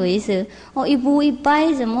懂师父意思？一步一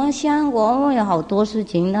拜什么香果，有好多事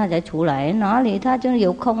情他才出来，哪里他就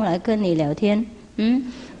有空来跟你聊天？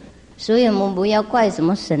所以我们不要怪什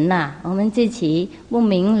么神啦，我们自己不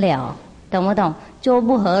明了，懂不懂？做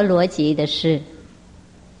不合逻辑的事，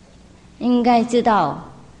应该知道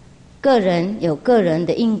个人有个人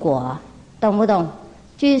的因果，懂不懂？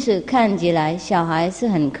即使看起来小孩是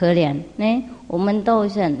很可怜，我们都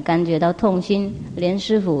是很感觉到痛心，连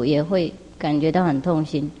师父也会感觉到很痛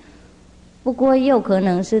心。不过有可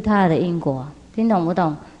能是他的因果，听懂不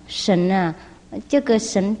懂？神啊，这个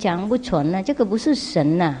神讲不纯啊，这个不是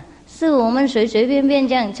神啊，是我们随随便便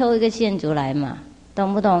这样抽一个线出来嘛，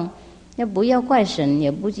懂不懂？要不要怪神，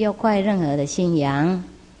也不要怪任何的信仰。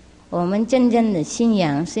我们真正的信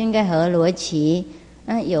仰是应该合逻辑，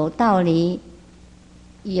有道理，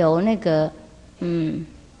有那个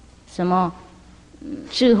什么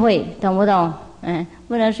智慧，懂不懂？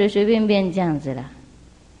不能随随便便这样子了。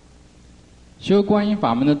修观音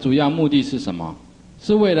法门的主要目的是什么？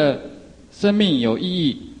是为了生命有意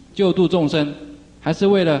义，救度众生，还是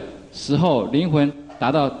为了死后灵魂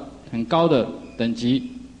达到很高的等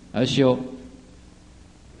级而修？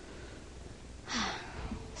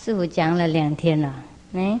师父讲了2天了，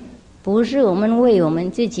不是我们为我们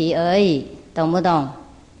自己而已，懂不懂？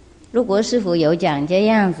如果师父有讲这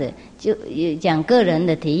样子，就讲个人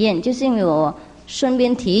的体验，就是因为我顺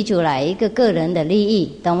便提出来一个个人的利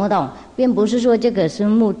益，懂不懂？并不是说这个是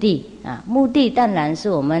目的啊，目的当然是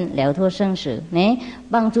我们了脱生死，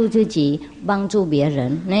帮助自己，帮助别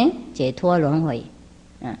人，解脱轮回，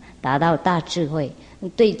达到大智慧，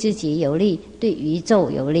对自己有利，对宇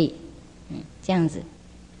宙有利，这样子。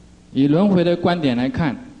以轮回的观点来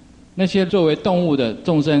看，那些作为动物的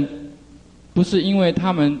众生，不是因为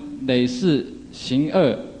他们累世行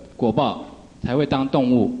恶果报才会当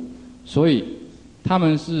动物，所以他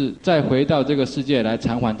们是再回到这个世界来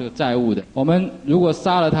偿还这个债务的。我们如果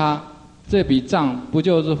杀了他，这笔账不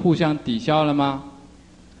就是互相抵消了吗？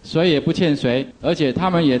谁也不欠谁，而且他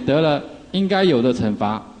们也得了应该有的惩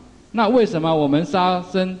罚。那为什么我们杀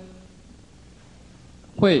生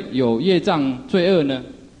会有业障罪恶呢？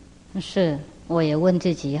是，我也问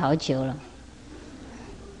自己好久了，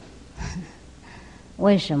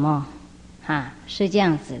为什么？是这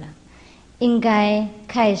样子了，应该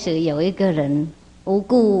开始有一个人无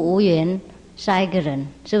故无缘杀一个人，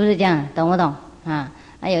是不是这样？懂不懂？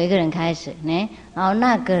有一个人开始，然后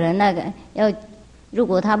那个人要，如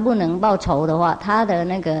果他不能报仇的话，他的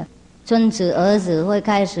那个孙子儿子会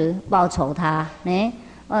开始报仇他，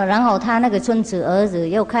然后他那个孙子儿子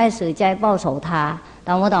又开始在报仇他，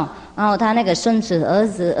懂不懂？然后他那个孙子儿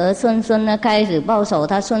子儿孙孙呢开始报仇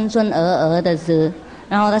他孙孙儿的子，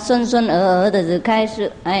然后他孙孙儿的子开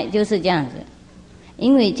始，就是这样子。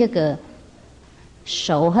因为这个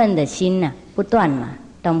仇恨的心不断嘛，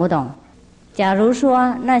懂不懂？假如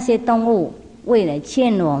说那些动物为了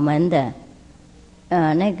欠我们的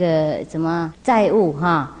那个什么债务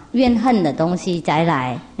怨恨的东西再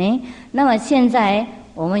来，那么现在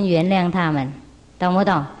我们原谅他们，懂不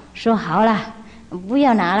懂？说好了，不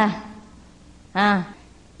要拿了，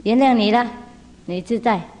原谅你了，你自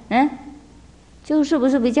在，就是不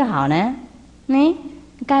是比较好呢？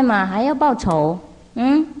干嘛还要报仇？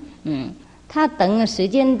他等时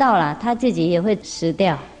间到了，他自己也会死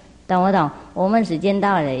掉，懂不懂？我们时间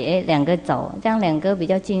到了也两个走，这样两个比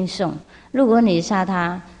较轻松。如果你杀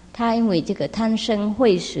他，他因为这个贪生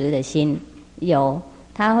会死的心有，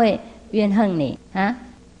他会怨恨你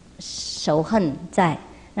仇恨在，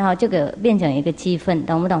然后这个变成一个积分，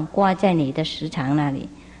懂不懂？挂在你的时常那里，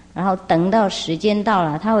然后等到时间到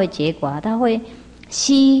了，他会结果，他会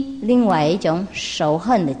吸另外一种仇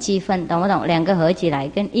恨的积分，懂不懂？两个合起来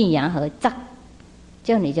跟阴阳合，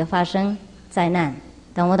就你就发生灾难，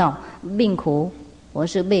懂不懂？病苦，我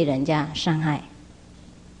是被人家伤害，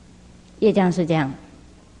业障是这样，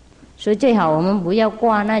所以最好我们不要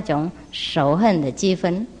挂那种仇恨的积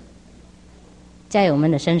分在我们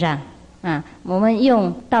的身上我们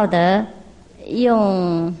用道德，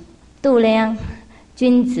用度量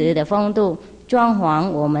君子的风度装潢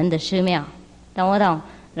我们的寺庙，懂不懂？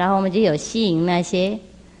然后我们就有吸引那些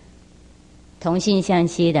同性相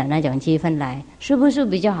吸的那种气氛来，是不是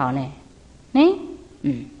比较好呢？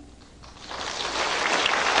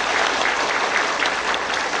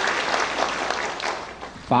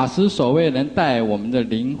法师所谓能带我们的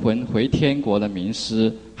灵魂回天国的名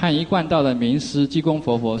师，和一贯道的名师济公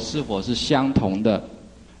活佛是否是相同的？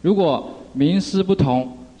如果名师不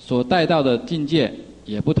同，所带到的境界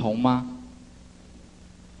也不同吗？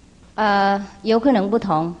有可能不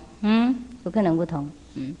同，有可能不同，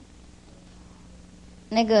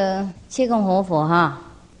那个济公活佛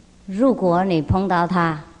如果你碰到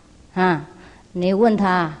他，你问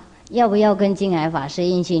他要不要跟净海法师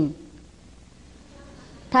印心，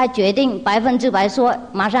他决定100%说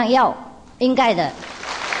马上要，应该的。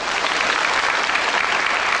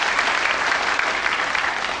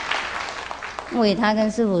因为他跟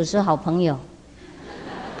师父是好朋友。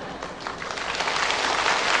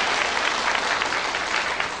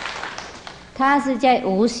他是在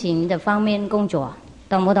无形的方面工作，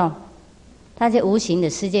懂不懂？他在无形的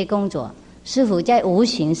世界工作，师父在无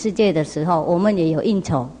形世界的时候，我们也有应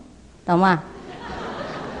酬，懂吗？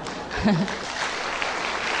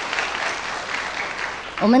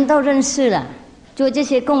我们都认识了，做这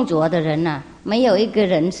些工作的人没有一个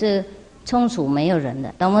人是充足没有人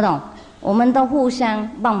的，懂不懂？我们都互相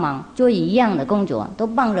帮忙，做一样的工作，都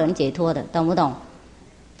帮人解脱的，懂不懂？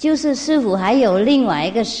就是师父还有另外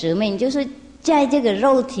一个使命，就是在这个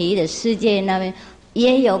肉体的世界那边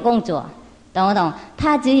也有工作，懂不懂？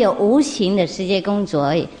他只有无形的世界工作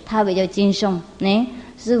而已，他比较轻松，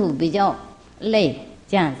师父比较累，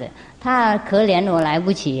这样子。他可怜我来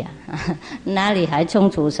不及哪里还充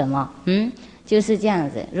足什么？就是这样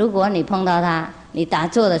子。如果你碰到他，你打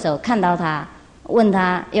坐的时候看到他，问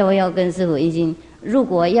他要不要跟师父一心，如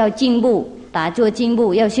果要进步，打坐进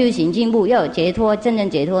步，要修行进步，要有解脱，真正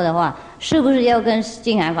解脱的话，是不是要跟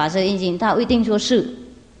净海法师一心？他一定说是。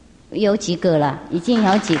有几个了，已经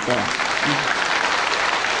有几个了。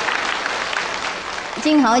已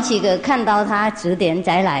经好几个看到他指点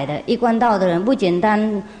才来的，一贯道的人不简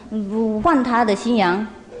单，不换他的信仰。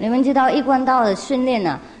你们知道一贯道的训练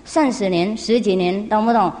30年、10几年，懂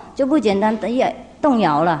不懂？就不简单也动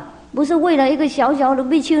摇了。不是为了一个小小的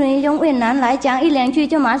比丘尼从越南来讲1-2句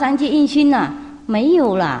就马上去印心了，没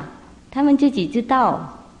有啦，他们自己知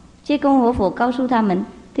道。借供活佛告诉他们，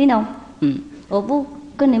听懂？我不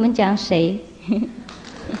跟你们讲谁。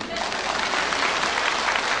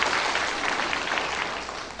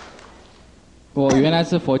我原来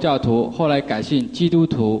是佛教徒，后来改信基督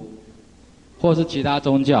徒，或是其他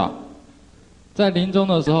宗教。在临终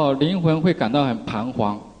的时候，灵魂会感到很彷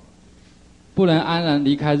徨，不能安然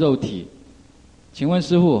离开肉体。请问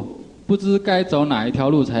师父，不知该走哪一条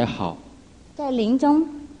路才好？在临终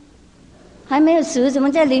还没有死，怎么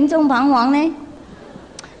在临终彷徨呢？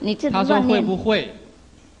你这他说会不会？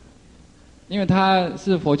因为他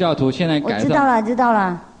是佛教徒，现在改造。我知道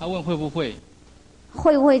了。他问会不会？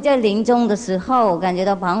会不会在临终的时候感觉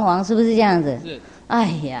到彷徨？是不是这样子？是。哎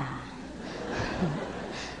呀，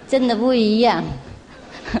真的不一样。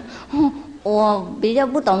我比较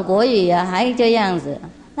不懂国语啊，还这样子。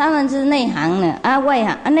他们是内行的外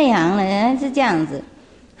行内行的是这样子，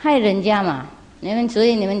害人家嘛。所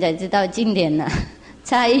以你们才知道经典了，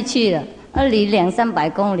差异去了，2里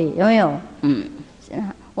200-300公里，有没有？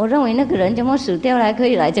我认为那个人怎么死掉了，还可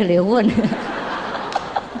以来这里问。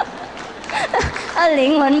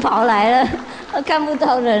灵魂跑来了，看不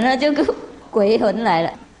到人了，就鬼魂来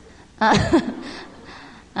了。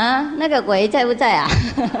那个鬼在不在啊？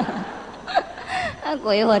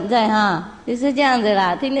鬼魂在哈，就是这样子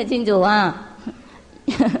啦，听得清楚啊？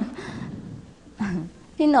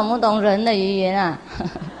听懂不懂人的语言啊？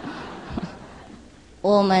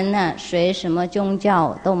我们呢，学什么宗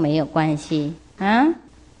教都没有关系啊。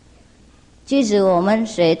即使我们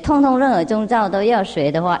学通通任何宗教都要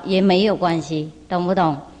学的话，也没有关系，懂不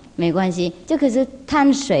懂？没关系，这可是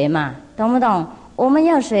贪学嘛，懂不懂？我们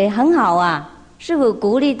要学很好啊，师父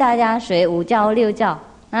鼓励大家学5教6教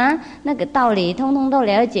啊，那个道理通通都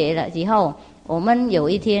了解了以后，我们有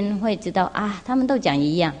一天会知道啊，他们都讲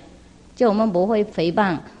一样，就我们不会诽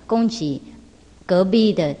谤攻击隔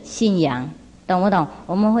壁的信仰，懂不懂？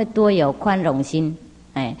我们会多有宽容心，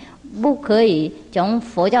不可以从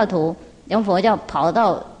佛教徒从佛教跑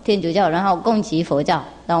到天主教，然后攻击佛教，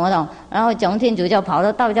懂不懂？然后从天主教跑到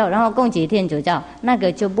道教，然后攻击天主教，那个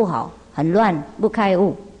就不好，很乱，不开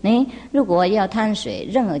悟。如果要贪学，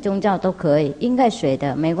任何宗教都可以，应该学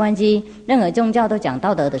的没关系。任何宗教都讲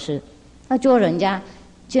道德的事，要做人家，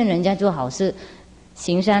劝人家做好事，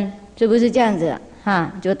行善，是不是这样子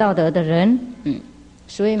做道德的人，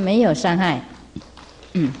所以没有伤害，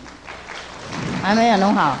还没有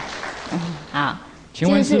弄好，好。请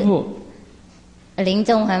问师父，临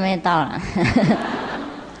终还没到了，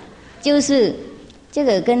就是这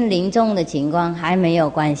个跟临终的情况还没有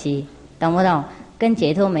关系，懂不懂？跟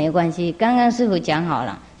解脱没关系。刚刚师父讲好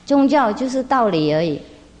了，宗教就是道理而已，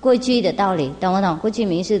过去的道理，懂不懂？过去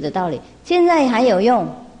明示的道理，现在还有用，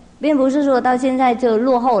并不是说到现在就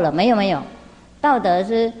落后了，没有。道德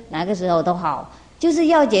是哪个时候都好，就是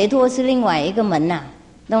要解脱是另外一个门呐，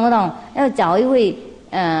懂不懂？要找一位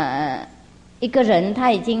一个人，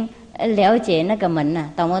他已经了解那个门了，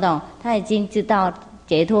懂不懂？他已经知道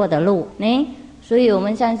解脱的路，所以我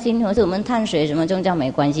们相信，或是我们探学什么宗教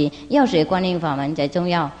没关系，要学观音法门才重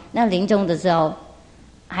要。那临终的时候，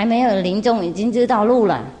还没有临终，已经知道路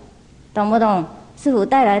了，懂不懂？师父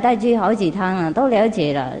带来带去好几趟了，都了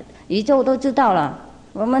解了，宇宙都知道了。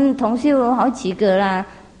我们同修好几个啦，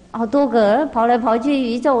好多个跑来跑去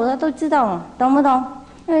宇宙，他都知道了，懂不懂？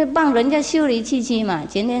帮人家修理气气嘛。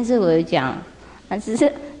前天师父有讲，只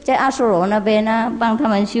是在阿修罗那边呢，帮他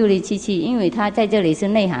们修理气气，因为他在这里是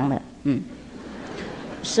内行的，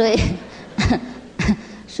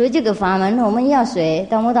所以这个法门我们要学，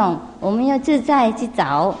懂不懂？我们要自在去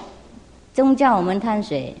找宗教，我们探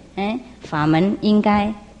学，法门应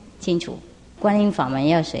该清楚，观音法门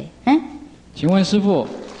要学，请问师父，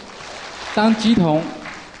当乩童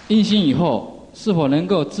印心以后，是否能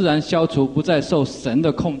够自然消除，不再受神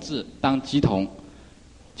的控制？当乩童，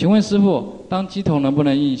请问师父，当乩童能不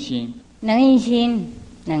能印心？能印心，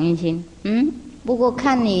能印心。不过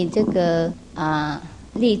看你这个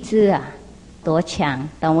立志多强，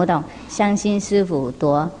懂不懂？相信师父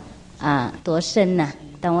多深呐，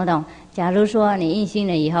懂不懂？假如说你印心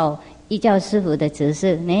了以后，依照师父的指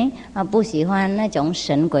示，不喜欢那种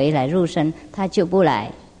神鬼来入身，他就不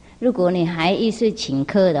来。如果你还意识请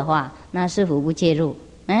客的话，那师父不介入。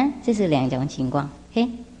这是2种情况。师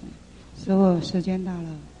父，时间到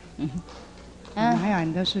了。我们还有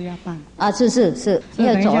很多事要办。是，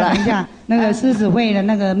要走了。等一下，那个狮子会的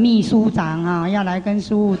那个秘书长要来跟师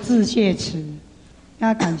父致谢词，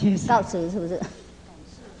要感谢。告辞是不是？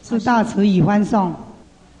是到此已欢送。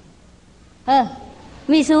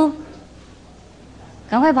秘书，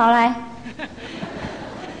赶快跑来！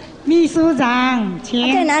秘书长，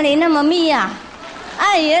请。在哪里那么密啊？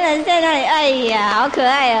哎，原来是在那里。哎呀，好可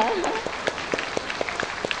爱啊！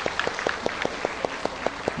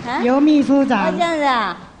由秘书长。这样子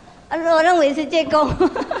啊？我认为是借工。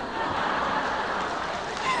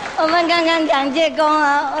我们刚刚讲借工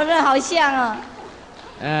啊，我说好像哦。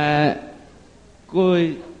各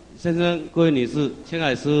位先生、各位女士、亲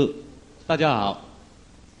爱师，大家好。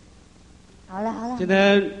好了。今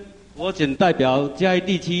天我仅代表嘉义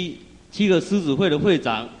地区7个狮子会的会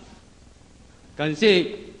长，感谢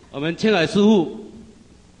我们青海师父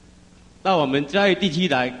到我们嘉义地区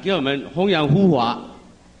来给我们弘扬护法，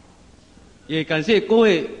也感谢各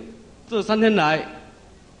位这3天来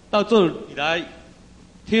到这里来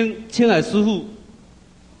听青海师父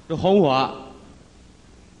的弘法。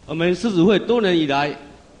我们狮子会多年以来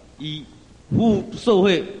以服务社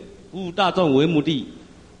会、服务大众为目的。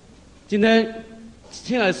今天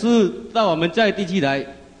青海师父到我们嘉义地区来，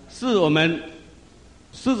是我们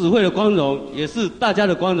狮子会的光荣，也是大家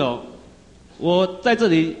的光荣。我在这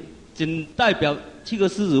里仅代表7个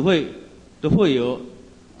狮子会的会友，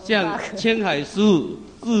向青海师父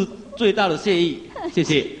致最大的谢意，谢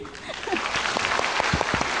谢。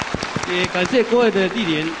也感谢各位的莅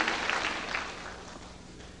临，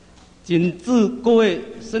谨祝各位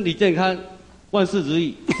身体健康，万事如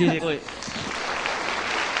意，谢谢各位。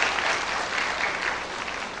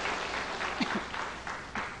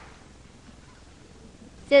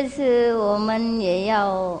这次我们也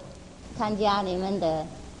要参加你们的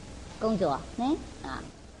工作，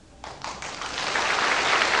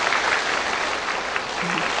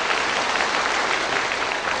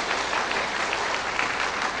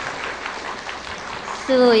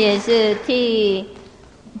师父也是替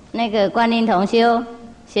那个观音同修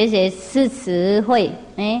写誓词会，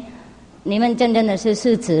你们真的是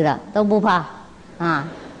誓词了，都不怕啊！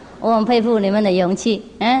我很佩服你们的勇气，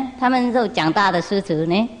他们都讲大的诗词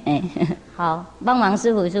呢，好，帮忙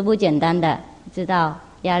师父是不简单的，知道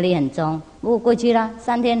压力很重，不过过去了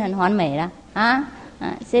，3天很完美了，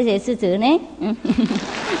谢谢诗词呢，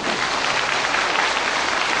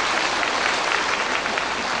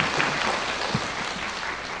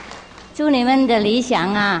祝你们的理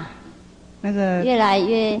想啊，那个越来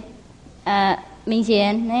越明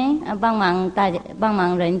显呢，帮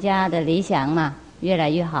忙人家的理想嘛。越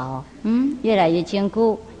来越好，越来越坚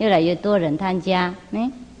固，越来越多人参加，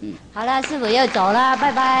好了，师父要走了，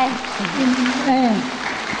拜拜。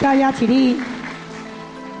大家起立。